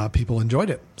people enjoyed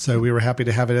it. So we were happy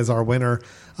to have it as our winner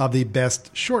of the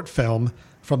best short film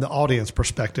from the audience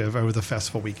perspective over the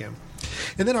festival weekend.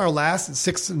 And then our last,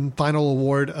 sixth and final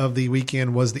award of the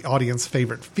weekend was the audience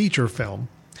favorite feature film.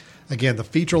 Again, the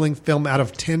feature-length film out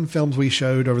of 10 films we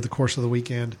showed over the course of the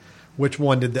weekend. Which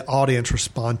one did the audience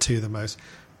respond to the most?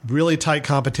 Really tight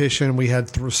competition. We had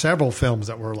several films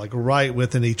that were like right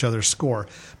within each other's score.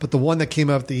 But the one that came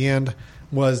up at the end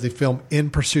was the film In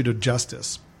Pursuit of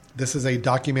Justice. This is a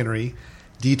documentary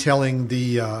detailing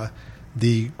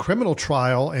the criminal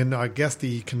trial and I guess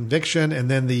the conviction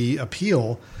and then the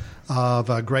appeal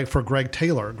of Greg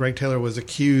Taylor. Greg Taylor was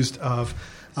accused of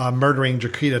murdering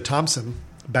Jaquita Thompson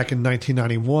back in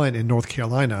 1991 in North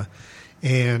Carolina.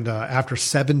 And after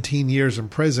 17 years in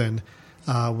prison,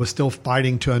 was still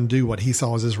fighting to undo what he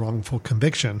saw as his wrongful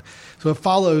conviction. So it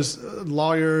follows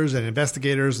lawyers and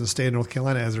investigators in the state of North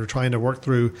Carolina as they're trying to work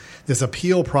through this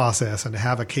appeal process and to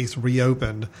have a case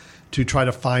reopened to try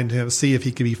to find him, see if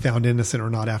he could be found innocent or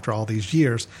not after all these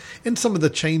years. And some of the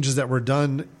changes that were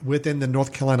done within the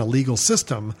North Carolina legal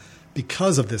system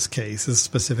because of this case is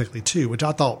specifically too, which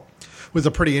I thought was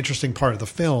a pretty interesting part of the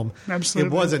film. Absolutely.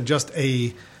 It wasn't just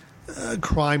a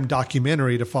crime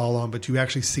documentary to follow on, but you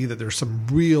actually see that there's some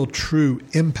real true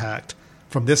impact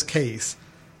from this case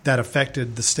that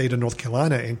affected the state of North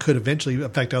Carolina and could eventually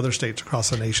affect other states across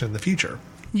the nation in the future.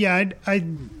 Yeah,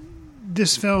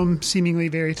 this film seemingly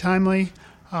very timely.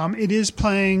 It is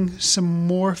playing some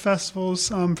more festivals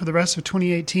for the rest of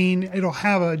 2018. It'll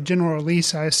have a general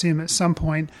release, I assume, at some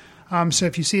point. So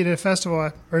if you see it at a festival,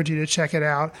 I urge you to check it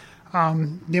out.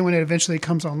 Then when it eventually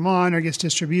comes online or gets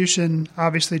distribution,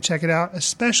 obviously check it out,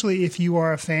 especially if you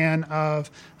are a fan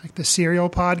of like the Serial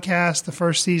podcast, the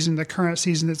first season, the current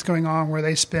season that's going on where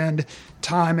they spend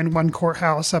time in one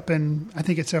courthouse up in, I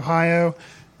think it's Ohio.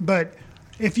 But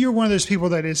if you're one of those people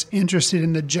that is interested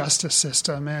in the justice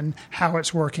system and how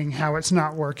it's working, how it's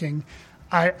not working,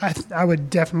 I would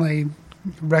definitely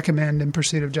recommend In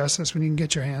Pursuit of Justice when you can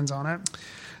get your hands on it.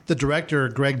 The director,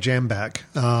 Greg Jambak,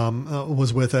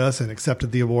 was with us and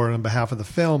accepted the award on behalf of the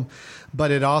film. But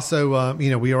it also,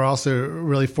 we are also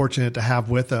really fortunate to have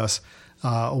with us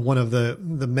one of the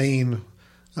main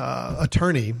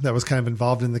attorney that was kind of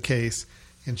involved in the case.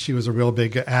 And she was a real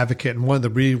big advocate and one of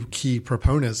the real key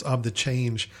proponents of the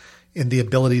change in the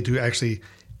ability to actually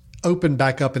open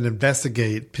back up and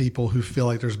investigate people who feel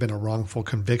like there's been a wrongful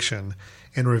conviction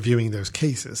and reviewing those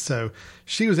cases. So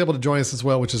she was able to join us as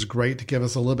well, which is great to give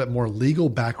us a little bit more legal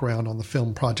background on the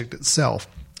film project itself.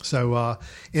 So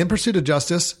In Pursuit of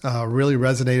Justice really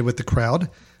resonated with the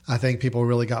crowd. I think people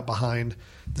really got behind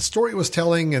the story it was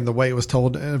telling and the way it was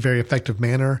told in a very effective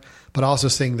manner, but also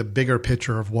seeing the bigger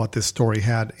picture of what this story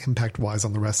had impact-wise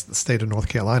on the rest of the state of North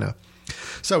Carolina.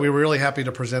 So we were really happy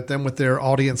to present them with their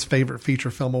Audience Favorite Feature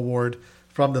Film Award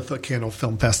from the Foot Candle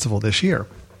Film Festival this year.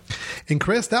 And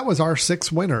Chris, that was our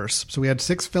 6 winners. So we had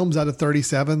 6 films out of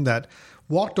 37 that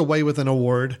walked away with an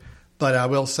award. But I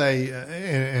will say,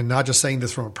 and not just saying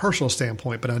this from a personal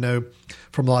standpoint, but I know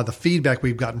from a lot of the feedback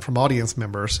we've gotten from audience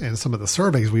members and some of the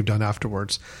surveys we've done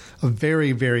afterwards, a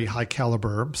very, very high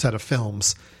caliber set of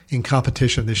films in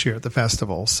competition this year at the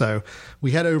festival. So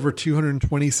we had over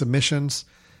 220 submissions,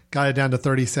 got it down to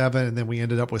 37, and then we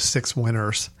ended up with 6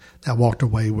 winners that walked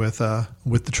away with the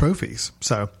trophies.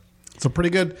 So it's a pretty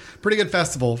good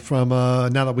festival from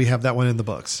now that we have that one in the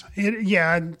books.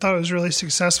 I thought it was really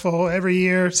successful. Every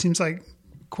year, it seems like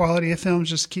quality of films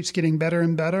just keeps getting better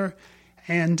and better.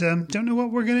 And don't know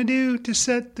what we're going to do to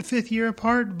set the 5th year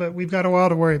apart, but we've got a while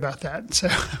to worry about that. So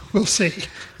we'll see.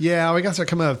 Yeah, we got to start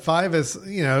coming up. 5 is,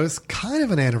 it's kind of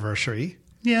an anniversary.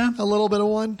 Yeah. A little bit of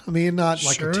one. I mean, not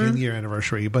like a 10-year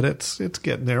anniversary, but it's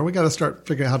getting there. We got to start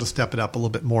figuring out how to step it up a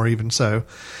little bit more even so.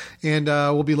 And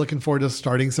we'll be looking forward to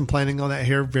starting some planning on that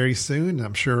here very soon.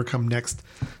 I'm sure come next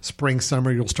spring,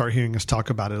 summer, you'll start hearing us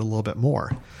talk about it a little bit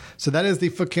more. So that is the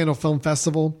Foot Candle Film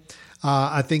Festival.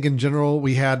 I think in general,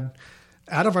 we had,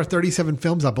 out of our 37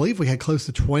 films, I believe we had close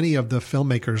to 20 of the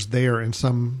filmmakers there in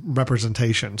some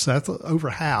representation. So that's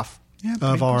over half. Yeah,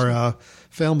 of our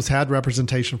films had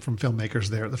representation from filmmakers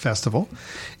there at the festival.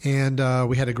 And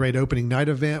we had a great opening night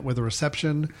event with a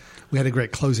reception. We had a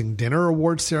great closing dinner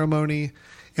award ceremony.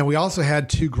 And we also had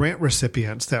 2 grant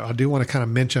recipients that I do want to kind of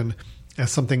mention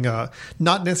as something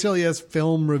not necessarily as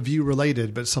film review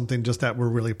related, but something just that we're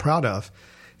really proud of,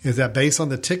 is that based on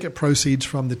the ticket proceeds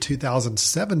from the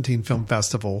 2017 Film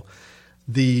Festival,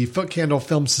 the Foot Candle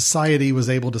Film Society was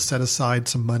able to set aside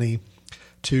some money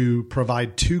to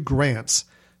provide 2 grants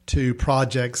to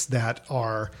projects that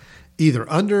are either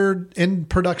in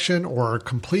production or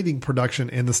completing production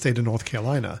in the state of North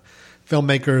Carolina.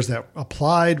 Filmmakers that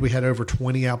applied, we had over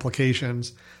 20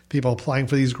 applications, people applying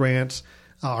for these grants.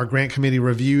 Our grant committee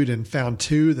reviewed and found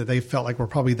 2 that they felt like were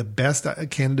probably the best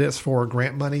candidates for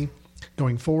grant money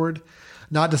going forward.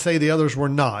 Not to say the others were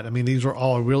not. I mean, these were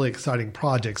all really exciting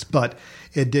projects, but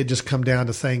it did just come down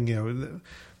to saying,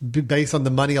 based on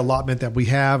the money allotment that we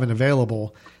have and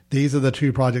available, these are the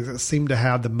 2 projects that seem to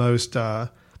have the most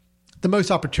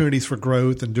opportunities for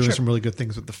growth and doing some really good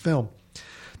things with the film.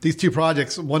 These 2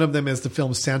 projects, one of them is the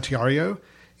film Santiago,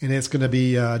 and it's going to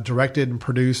be directed and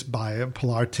produced by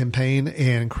Pilar Timpain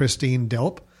and Christine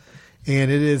Delp. And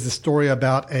it is a story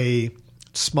about a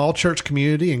small church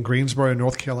community in Greensboro,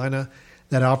 North Carolina,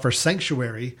 that offers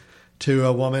sanctuary to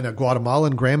a woman, a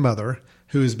Guatemalan grandmother,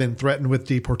 who has been threatened with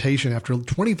deportation after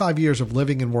 25 years of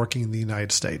living and working in the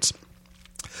United States.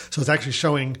 So it's actually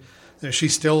showing that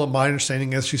she's still, my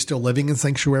understanding is she's still living in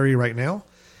sanctuary right now.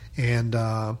 And,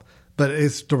 but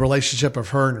it's the relationship of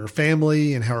her and her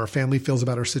family and how her family feels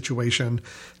about her situation,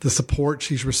 the support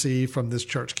she's received from this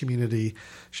church community.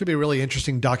 Should be a really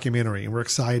interesting documentary, and we're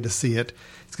excited to see it.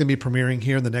 It's going to be premiering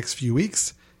here in the next few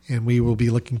weeks, and we will be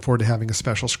looking forward to having a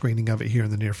special screening of it here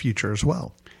in the near future as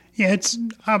well. Yeah, it's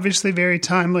obviously very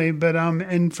timely, but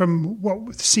and from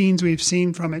what scenes we've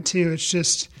seen from it too,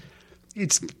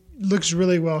 it looks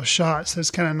really well shot. So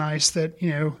it's kind of nice that, you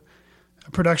know,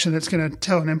 a production that's going to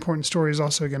tell an important story is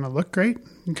also going to look great,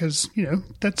 because, you know,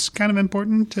 that's kind of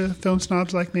important to film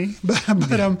snobs like me. But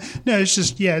no, it's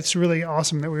just, it's really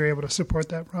awesome that we were able to support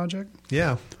that project.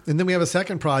 Yeah. And then we have a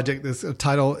second project, this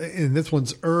title, and this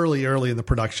one's early in the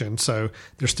production. So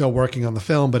they're still working on the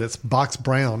film, but it's Box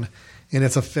Brown. And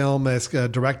it's a film that's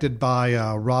directed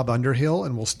by Rob Underhill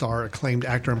and will star acclaimed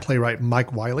actor and playwright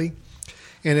Mike Wiley.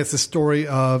 And it's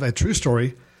a true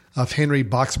story of Henry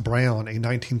Box Brown, a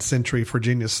 19th century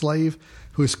Virginia slave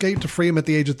who escaped to freedom at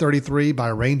the age of 33 by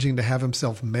arranging to have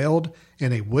himself mailed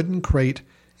in a wooden crate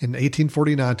in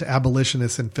 1849 to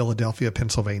abolitionists in Philadelphia,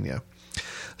 Pennsylvania.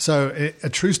 So a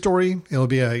true story. It'll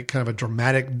be a kind of a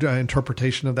dramatic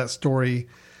interpretation of that story.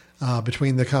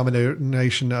 Between the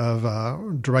combination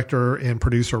of director and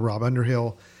producer Rob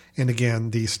Underhill, and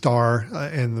again the star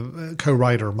and the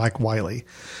co-writer Mike Wiley.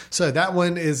 So that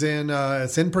one is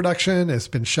it's in production. It's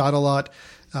been shot a lot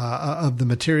of the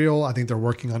material. I think they're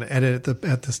working on an edit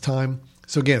at this time.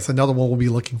 So again, it's another one we'll be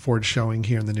looking forward to showing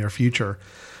here in the near future.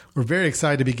 We're very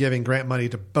excited to be giving grant money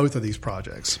to both of these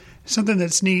projects. Something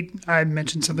that's neat, I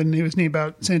mentioned something that was neat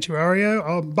about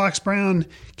Santuario. Box Brown,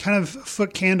 kind of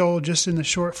foot candle just in the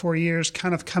short 4 years,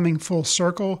 kind of coming full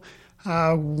circle.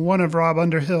 One of Rob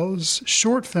Underhill's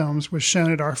short films was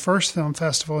shown at our first film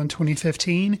festival in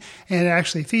 2015, and it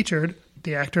actually featured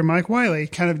the actor Mike Wiley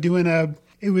kind of doing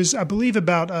it was, I believe,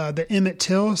 about the Emmett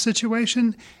Till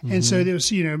situation. Mm-hmm. And so there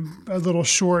was, you know, a little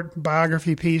short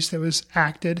biography piece that was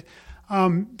acted.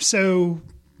 So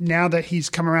now that he's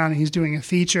come around and he's doing a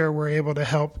feature, we're able to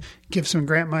help give some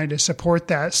grant money to support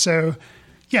that. So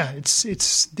yeah,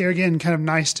 it's there again, kind of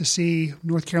nice to see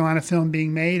North Carolina film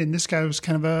being made. And this guy was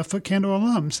kind of a Foot Candle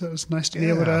alum. So it was nice to be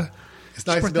able to. It's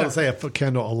nice to be able to say a Foot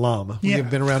Candle alum. We've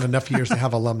been around enough years to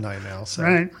have alumni now. So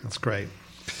That's great.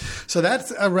 So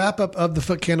that's a wrap up of the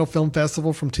Foot Candle Film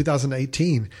Festival from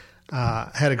 2018.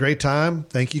 Had a great time.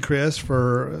 Thank you, Chris,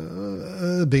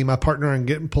 for being my partner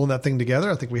and pulling that thing together.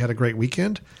 I think we had a great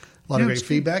weekend. A lot of great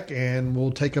feedback, and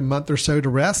we'll take a month or so to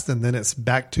rest, and then it's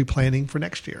back to planning for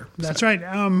next year. That's right.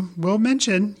 We'll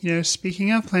mention, you know,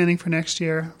 speaking of planning for next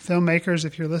year, filmmakers,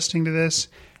 if you're listening to this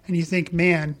and you think,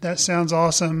 man, that sounds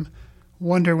awesome,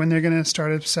 wonder when they're going to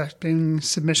start accepting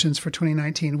submissions for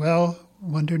 2019. Well,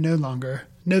 wonder no longer.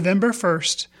 November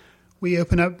 1st. We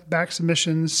open up back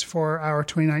submissions for our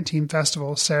 2019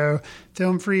 festival. So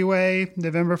Film Freeway,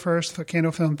 November 1st, Foot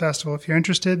Candle Film Festival. If you're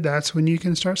interested, that's when you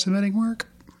can start submitting work.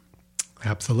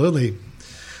 Absolutely.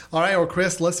 All right, well,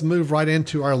 Chris, let's move right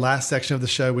into our last section of the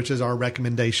show, which is our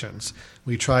recommendations.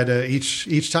 We try to,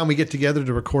 each time we get together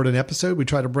to record an episode, we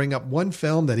try to bring up one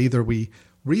film that either we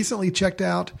recently checked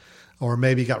out or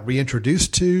maybe got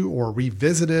reintroduced to or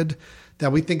revisited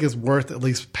that we think is worth at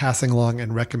least passing along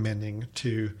and recommending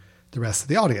to the rest of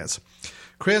the audience.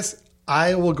 Chris,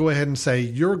 I will go ahead and say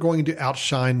you're going to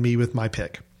outshine me with my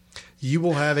pick. You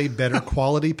will have a better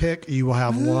quality pick. You will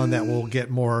have one that will get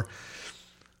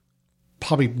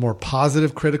probably more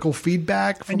positive critical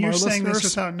feedback from our listeners. And you're saying this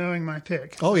without knowing my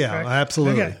pick. Oh, yeah, correct?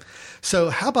 Absolutely. Okay. So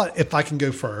how about if I can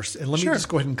go first, and let me just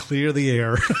go ahead and clear the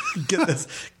air,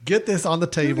 get this on the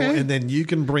table, and then you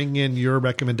can bring in your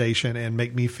recommendation and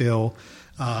make me feel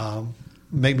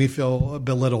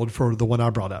belittled for the one I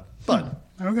brought up. But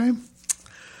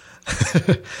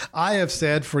I have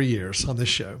said for years on this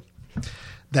show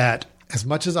that as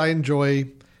much as I enjoy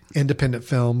independent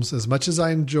films, as much as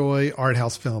I enjoy art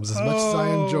house films, as much as I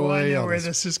enjoy... I know where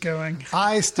this is going.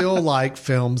 I still like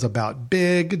films about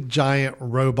big, giant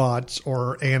robots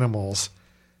or animals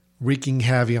wreaking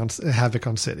havoc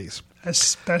on cities.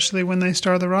 Especially when they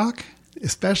star The Rock?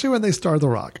 Especially when they star The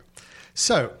Rock.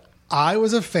 So... I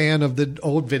was a fan of the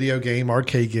old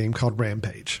arcade game called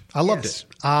Rampage. I loved it.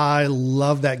 I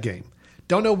love that game.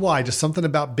 Don't know why, just something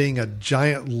about being a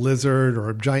giant lizard or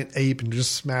a giant ape and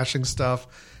just smashing stuff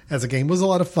as a game was a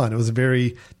lot of fun. It was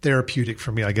very therapeutic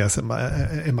for me, I guess, in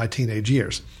my teenage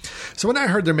years. So when I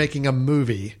heard they're making a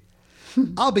movie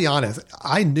I'll be honest,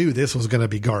 I knew this was going to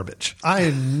be garbage.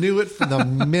 I knew it from the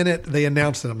minute they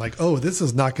announced it. I'm like, oh, this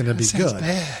is not going to be good.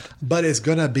 Bad. But it's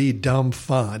going to be dumb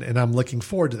fun, and I'm looking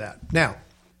forward to that. Now,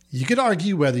 you could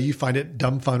argue whether you find it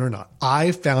dumb fun or not.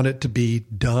 I found it to be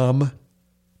dumb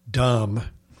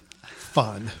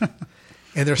fun.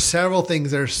 And there's several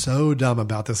things that are so dumb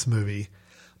about this movie.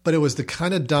 But it was the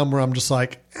kind of dumb where I'm just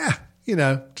like,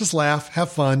 just laugh,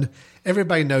 have fun.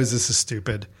 Everybody knows this is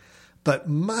stupid. But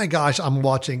my gosh, I'm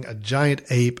watching a giant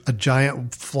ape, a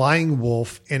giant flying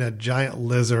wolf, and a giant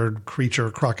lizard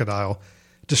creature crocodile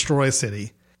destroy a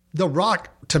city. The Rock,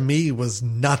 to me, was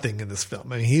nothing in this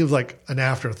film. I mean, he was like an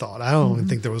afterthought. I don't even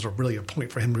think there was really a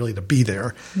point for him really to be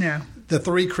there. Yeah. The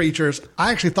three creatures,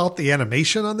 I actually thought the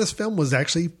animation on this film was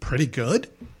actually pretty good.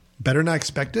 Better than I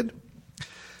expected.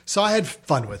 So I had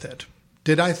fun with it.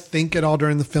 Did I think at all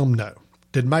during the film? No.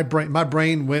 Did my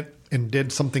brain went and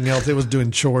did something else. It was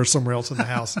doing chores somewhere else in the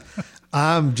house.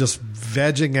 I'm just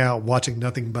vegging out, watching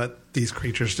nothing but these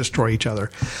creatures destroy each other.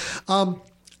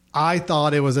 I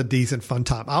thought it was a decent, fun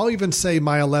time. I'll even say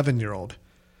my 11-year-old,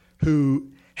 who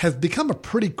has become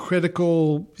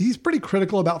he's pretty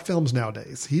critical about films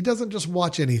nowadays. He doesn't just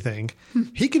watch anything.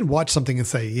 He can watch something and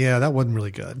say, yeah, that wasn't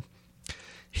really good.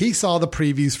 He saw the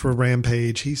previews for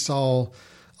Rampage. He saw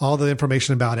all the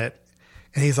information about it.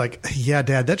 And he's like, yeah,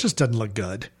 Dad, that just doesn't look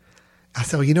good. I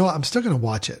said, well, you know what? I'm still going to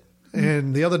watch it.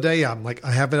 And the other day, I'm like,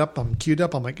 I have it up. I'm queued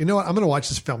up. I'm like, you know what? I'm going to watch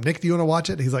this film. Nick, do you want to watch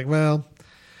it? He's like, well,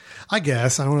 I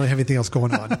guess. I don't really have anything else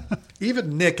going on.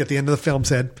 Even Nick at the end of the film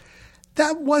said,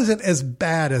 that wasn't as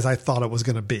bad as I thought it was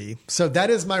going to be. So that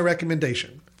is my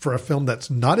recommendation for a film that's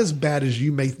not as bad as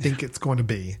you may think it's going to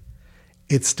be.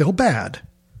 It's still bad,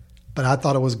 but I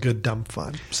thought it was good, dumb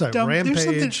fun. So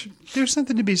Rampage. There's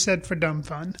something to be said for dumb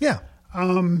fun. Yeah.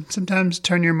 Sometimes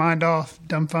turn your mind off,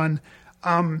 dumb fun.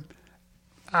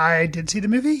 I did see the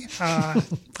movie. I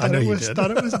know you did.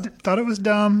 Thought it was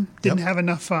dumb. Didn't have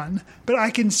enough fun. But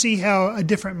I can see how a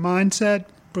different mindset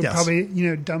would probably,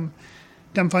 dumb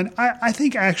fun. I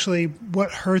think actually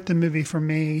what hurt the movie for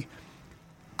me,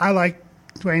 I like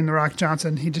Dwayne "The Rock"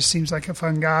 Johnson. He just seems like a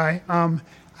fun guy.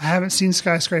 I haven't seen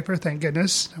Skyscraper, thank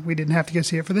goodness. We didn't have to go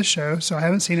see it for the show, so I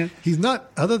haven't seen it. He's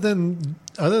not, other than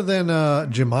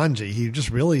Jumanji, he just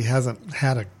really hasn't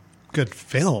had a good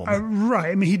film.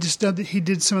 Right. I mean, he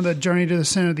did some of the Journey to the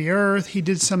Center of the Earth. He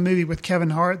did some movie with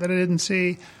Kevin Hart that I didn't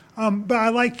see. But I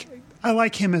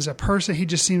like him as a person. He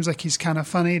just seems like he's kind of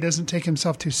funny. He doesn't take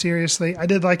himself too seriously. I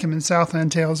did like him in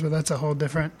Southland Tales, but that's a whole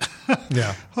different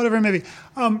movie.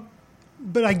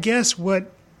 But I guess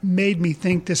what made me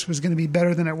think this was going to be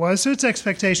better than it was, so its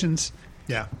expectations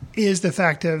is the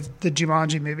fact of the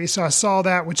Jumanji movie. So I saw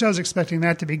that, which I was expecting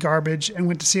that to be garbage, and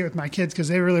went to see it with my kids because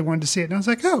they really wanted to see it. And I was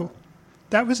like, oh,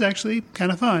 that was actually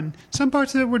kind of fun. Some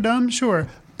parts of it were dumb, sure,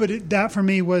 but that for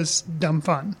me was dumb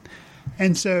fun.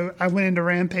 And so I went into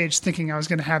Rampage thinking I was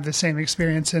going to have the same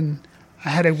experience, and I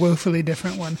had a woefully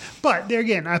different one. But there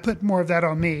again, I put more of that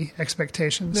on me,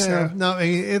 expectations. Yeah, so. No, I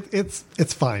mean,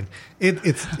 it's fine.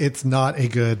 It's not a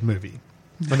good movie.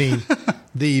 I mean,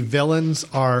 the villains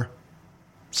are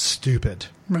stupid.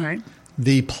 Right.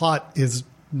 The plot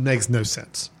makes no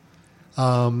sense.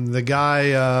 The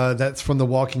guy that's from The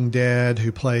Walking Dead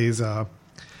who plays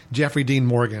Jeffrey Dean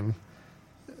Morgan,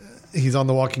 he's on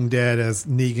The Walking Dead as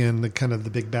Negan, the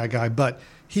big bad guy, but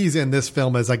he's in this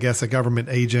film as, I guess, a government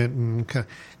agent, and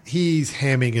he's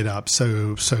hamming it up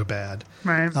so bad.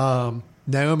 Right.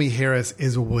 Naomi Harris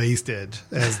is wasted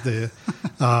as the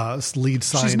lead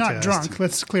scientist. She's not drunk.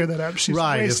 Let's clear that up. She's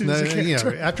wasted as a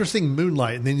character. After seeing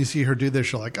Moonlight, and then you see her do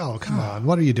this, you're like, oh, come on,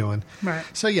 what are you doing? Right.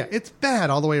 So, yeah, it's bad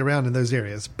all the way around in those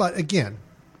areas. But, again,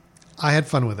 I had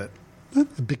fun with it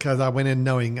because I went in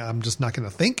knowing I'm just not going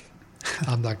to think.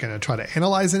 I'm not going to try to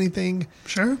analyze anything.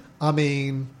 Sure. I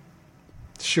mean,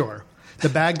 sure. The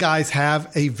bad guys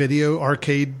have a video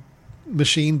arcade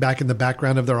machine back in the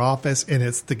background of their office, and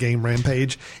it's the game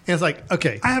Rampage. And it's like,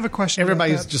 okay. I have a question.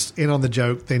 Everybody's just in on the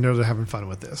joke. They know they're having fun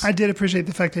with this. I did appreciate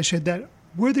the fact they showed that.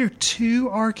 Were there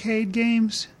 2 arcade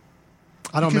games?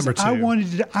 I don't remember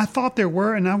 2. I thought there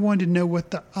were, and I wanted to know what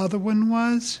the other one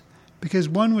was. Because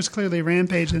one was clearly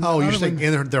Rampage. And you're saying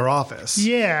in their office.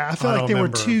 Yeah, I felt like there were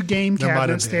 2 game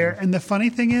cabinets there. And the funny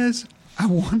thing is, I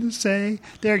want to say,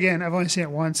 there again, I've only seen it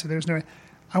once, so there's no way.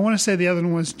 I want to say the other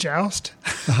one was Joust,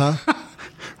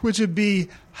 which would be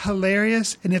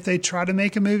hilarious. And if they try to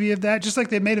make a movie of that, just like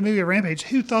they made a movie of Rampage,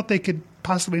 who thought they could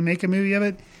possibly make a movie of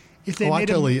it? if they I made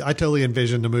totally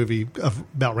envisioned a movie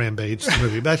about Rampage.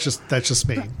 Movie. That's just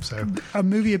me. So a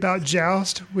movie about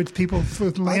joust with people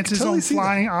with lances totally on see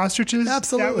flying ostriches,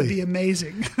 Absolutely. that would be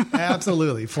amazing.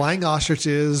 absolutely, flying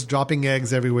ostriches, dropping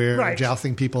eggs everywhere, Right.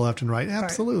 jousting people left and right.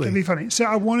 Absolutely, That'd be funny. So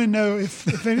I want to know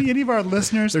if any of our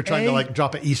listeners they're trying to like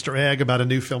drop an Easter egg about a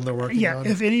new film they're working on.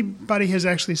 if anybody has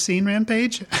actually seen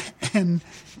Rampage and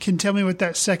can tell me what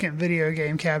that second video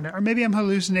game cabinet, or maybe I'm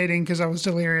hallucinating because I was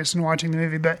delirious and watching the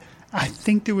movie, but I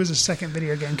think there was a second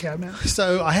video game cabinet.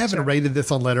 So I haven't rated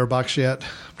this on Letterboxd yet.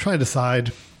 I'm trying to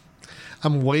decide.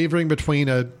 I'm wavering between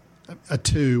a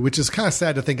 2, which is kind of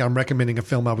sad to think I'm recommending a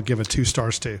film I would give a 2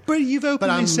 stars to. But you've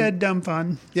openly I'm- said dumb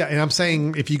fun. Yeah, and I'm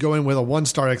saying if you go in with a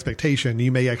 1-star expectation,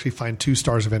 you may actually find 2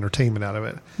 stars of entertainment out of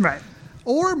it. Right.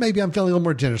 Or maybe I'm feeling a little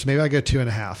more generous. Maybe I go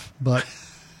 2.5, but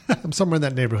I'm somewhere in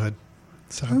that neighborhood.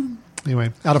 So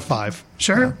anyway, out of 5.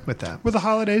 Sure. With that. Well, the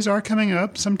holidays are coming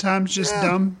up. Sometimes just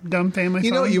dumb family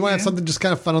You know, fun. you want to have Yeah. something just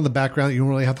kind of fun on the background. You don't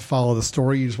really have to follow the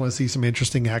story. You just want to see some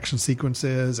interesting action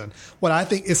sequences and what I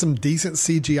think is some decent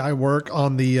CGI work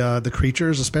on the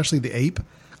creatures, especially the ape.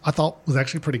 I thought was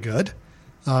actually pretty good.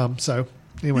 So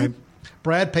anyway,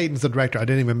 Brad Payton's the director. I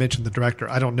didn't even mention the director.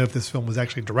 I don't know if this film was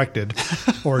actually directed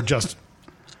or just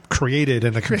created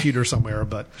in a computer somewhere,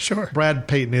 but Sure. Brad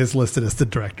Payton is listed as the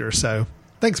director. So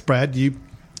thanks, Brad. You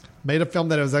made a film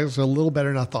that was actually a little better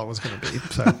than I thought it was going to be.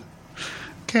 So.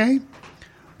 Okay.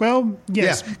 Well,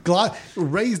 yes. Yeah,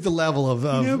 raise the level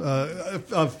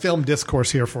of film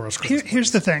discourse here for us, Chris.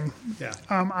 Here's the thing. Yeah.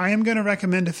 I am going to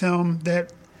recommend a film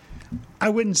that I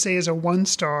wouldn't say is a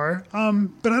 1-star,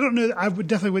 but I don't know. I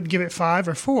definitely would give it 5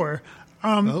 or 4.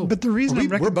 But the reason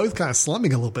we're both kind of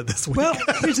slumming a little bit this week. Well,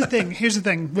 here's the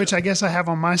thing, which I guess I have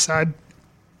on my side.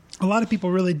 A lot of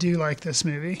people really do like this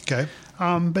movie. Okay.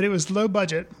 But it was low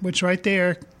budget, which right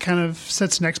there kind of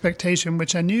sets an expectation,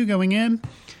 which I knew going in.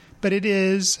 But it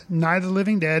is Night of the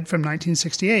Living Dead from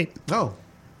 1968. Oh.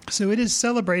 So it is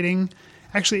celebrating.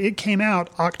 Actually, it came out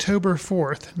October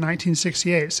 4th,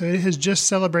 1968. So it has just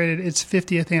celebrated its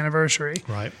 50th anniversary.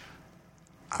 Right.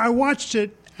 I watched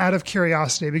it out of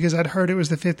curiosity because I'd heard it was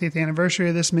the 50th anniversary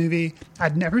of this movie.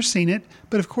 I'd never seen it.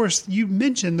 But of course, you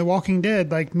mentioned The Walking Dead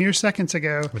like mere seconds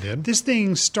ago. We did. This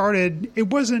thing started, it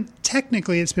wasn't,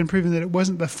 technically it's been proven that it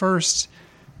wasn't the first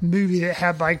movie that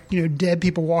had like, dead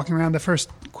people walking around, the first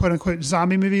quote unquote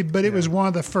zombie movie, but it was one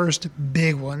of the first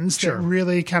big ones Sure. that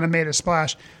really kind of made a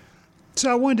splash. So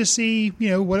I wanted to see,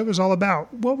 what it was all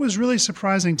about. What was really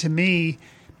surprising to me,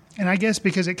 and I guess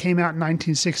because it came out in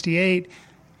 1968,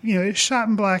 it's shot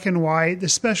in black and white. The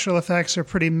special effects are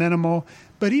pretty minimal,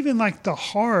 but even like the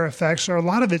horror effects, or a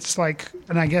lot of it's like,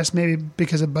 and I guess maybe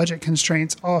because of budget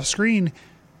constraints off screen,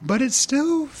 but it's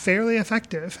still fairly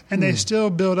effective, and they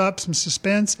still build up some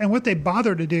suspense. And what they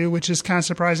bother to do, which is kind of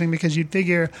surprising because you'd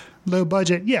figure low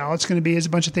budget, all it's going to be is a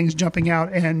bunch of things jumping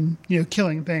out and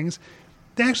killing things.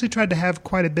 They actually tried to have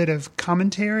quite a bit of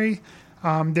commentary.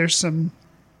 There's some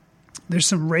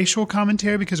racial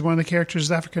commentary because one of the characters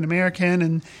is African American,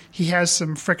 and he has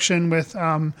some friction with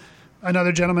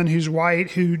another gentleman who's white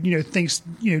who thinks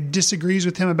disagrees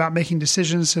with him about making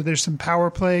decisions. So there's some power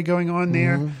play going on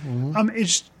there.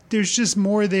 There's just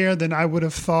more there than I would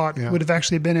have thought would have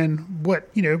actually been in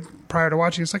what prior to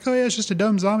watching. It's like, oh yeah, it's just a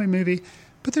dumb zombie movie,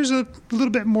 but there's a little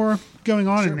bit more going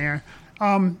on in there.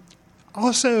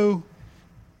 Also,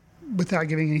 without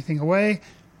giving anything away,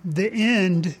 the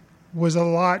end was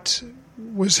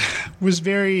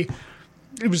very.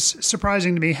 It was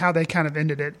surprising to me how they kind of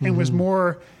ended it, and was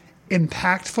more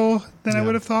impactful than I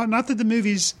would have thought. Not that the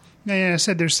movies, I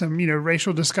said there's some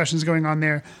racial discussions going on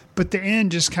there, but the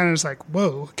end just kind of was like,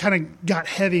 whoa, kind of got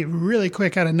heavy really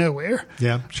quick out of nowhere.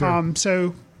 Yeah, sure.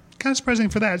 So kind of surprising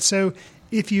for that. So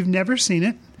if you've never seen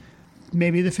it,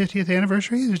 maybe the 50th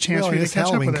anniversary is a chance for you to catch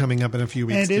Halloween up with it. coming up in a few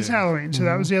weeks. And it is Halloween, so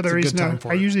that was the other It's a good reason time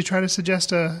for I it. usually try to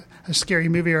suggest a scary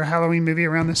movie or a Halloween movie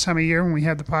around this time of year when we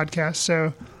have the podcast.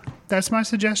 So that's my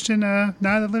suggestion, Night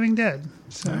of the Living Dead.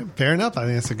 So Fair enough. I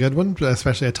think it's a good one,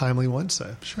 especially a timely one.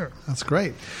 So sure. That's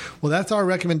great. Well, that's our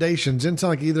recommendations. Didn't sound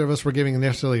like either of us were giving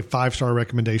necessarily 5-star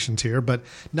recommendations here, but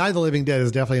Night of the Living Dead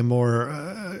is definitely a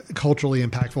more culturally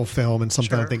impactful film and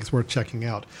something I think is worth checking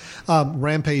out.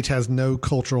 Rampage has no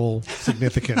cultural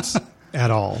significance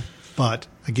at all, but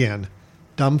again,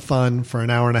 dumb fun for an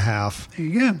hour and a half There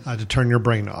you go. to turn your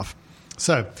brain off.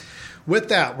 So with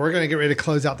that, we're going to get ready to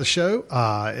close out the show.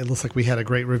 It looks like we had a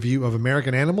great review of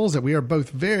American Animals that we are both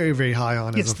very, very high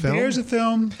on as a film. There's a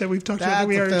film that we've talked about that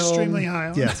we are extremely high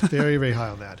on. Yes, very, very high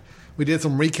on that. We did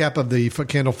some recap of the Foot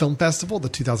Candle Film Festival, the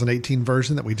 2018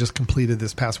 version that we just completed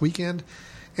this past weekend.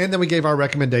 And then we gave our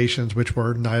recommendations, which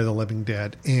were Night of the Living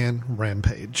Dead and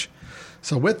Rampage.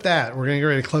 So with that, we're going to get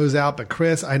ready to close out. But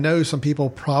Chris, I know some people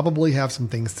probably have some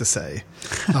things to say,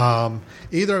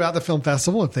 either about the film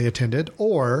festival, if they attended,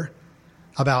 or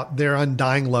about their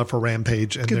undying love for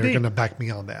Rampage, and they're going to back me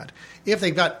on that. If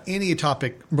they've got any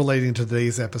topic relating to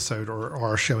today's episode or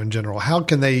our show in general, how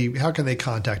can they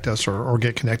contact us or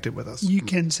get connected with us? You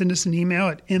can send us an email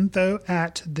at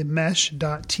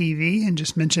info@themesh.tv and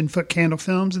just mention Foot Candle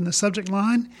Films in the subject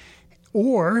line.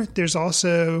 Or there's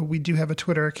also, we do have a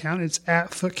Twitter account. It's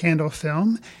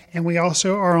 @FootCandleFilm. And we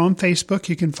also are on Facebook.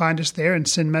 You can find us there and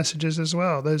send messages as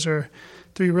well. Those are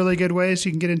 3 really good ways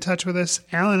you can get in touch with us.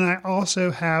 Alan and I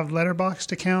also have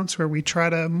Letterboxd accounts where we try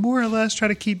to more or less try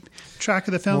to keep track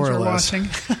of the films we're watching.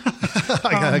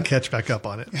 I got to catch back up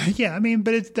on it. Yeah, I mean,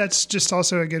 but that's just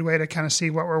also a good way to kind of see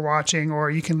what we're watching,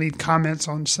 or you can leave comments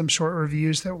on some short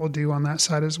reviews that we'll do on that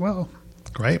side as well.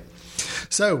 Great.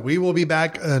 So we will be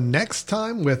back next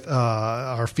time with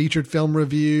our featured film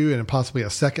review and possibly a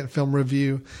second film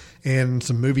review and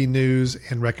some movie news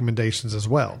and recommendations as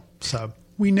well. So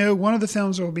we know one of the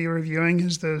films we'll be reviewing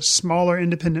is the smaller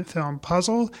independent film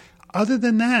Puzzle. Other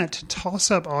than that,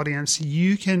 toss-up audience,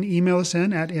 you can email us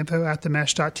in at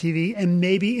info@themesh.tv and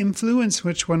maybe influence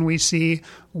which one we see.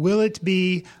 Will it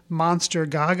be Monster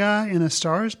Gaga in A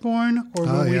Star Is Born, or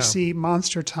will we see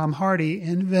Monster Tom Hardy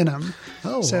in Venom?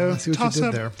 Oh, so I see what you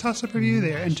did there. Toss-up review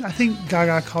there. And I think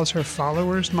Gaga calls her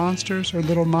followers monsters or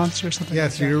little monsters, something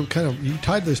like that. Yeah, so you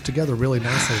tied those together really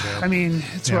nicely there. I mean,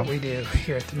 it's what we do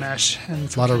here at The Mesh.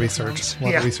 And a lot of research. A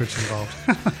lot of research involved.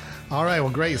 All right, well,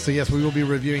 great. So, yes, we will be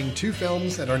reviewing 2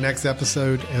 films at our next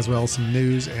episode, as well as some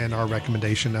news and our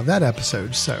recommendation of that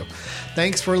episode. So,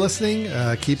 thanks for listening.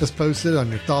 Keep us posted on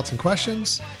your thoughts and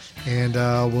questions, and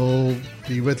we'll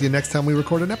be with you next time we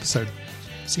record an episode.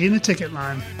 See you in the ticket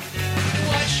line.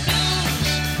 Watch news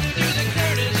through the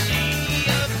courtesy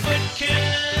of Foot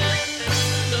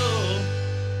Candle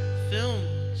Film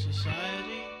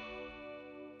Society.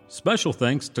 Special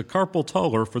thanks to Carpal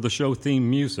Tuller for the show theme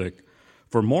music.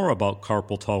 For more about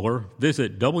Carpal Tuller,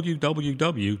 visit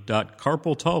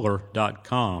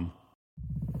www.carpaltuller.com.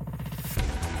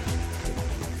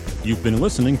 You've been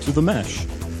listening to The Mesh,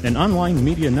 an online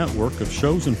media network of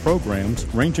shows and programs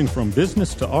ranging from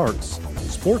business to arts,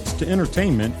 sports to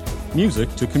entertainment,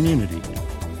 music to community.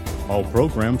 All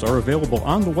programs are available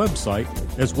on the website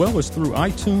as well as through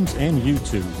iTunes and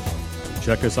YouTube.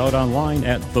 Check us out online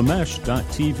at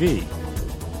themesh.tv.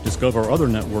 Discover other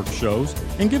network shows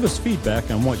and give us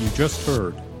feedback on what you just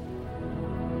heard.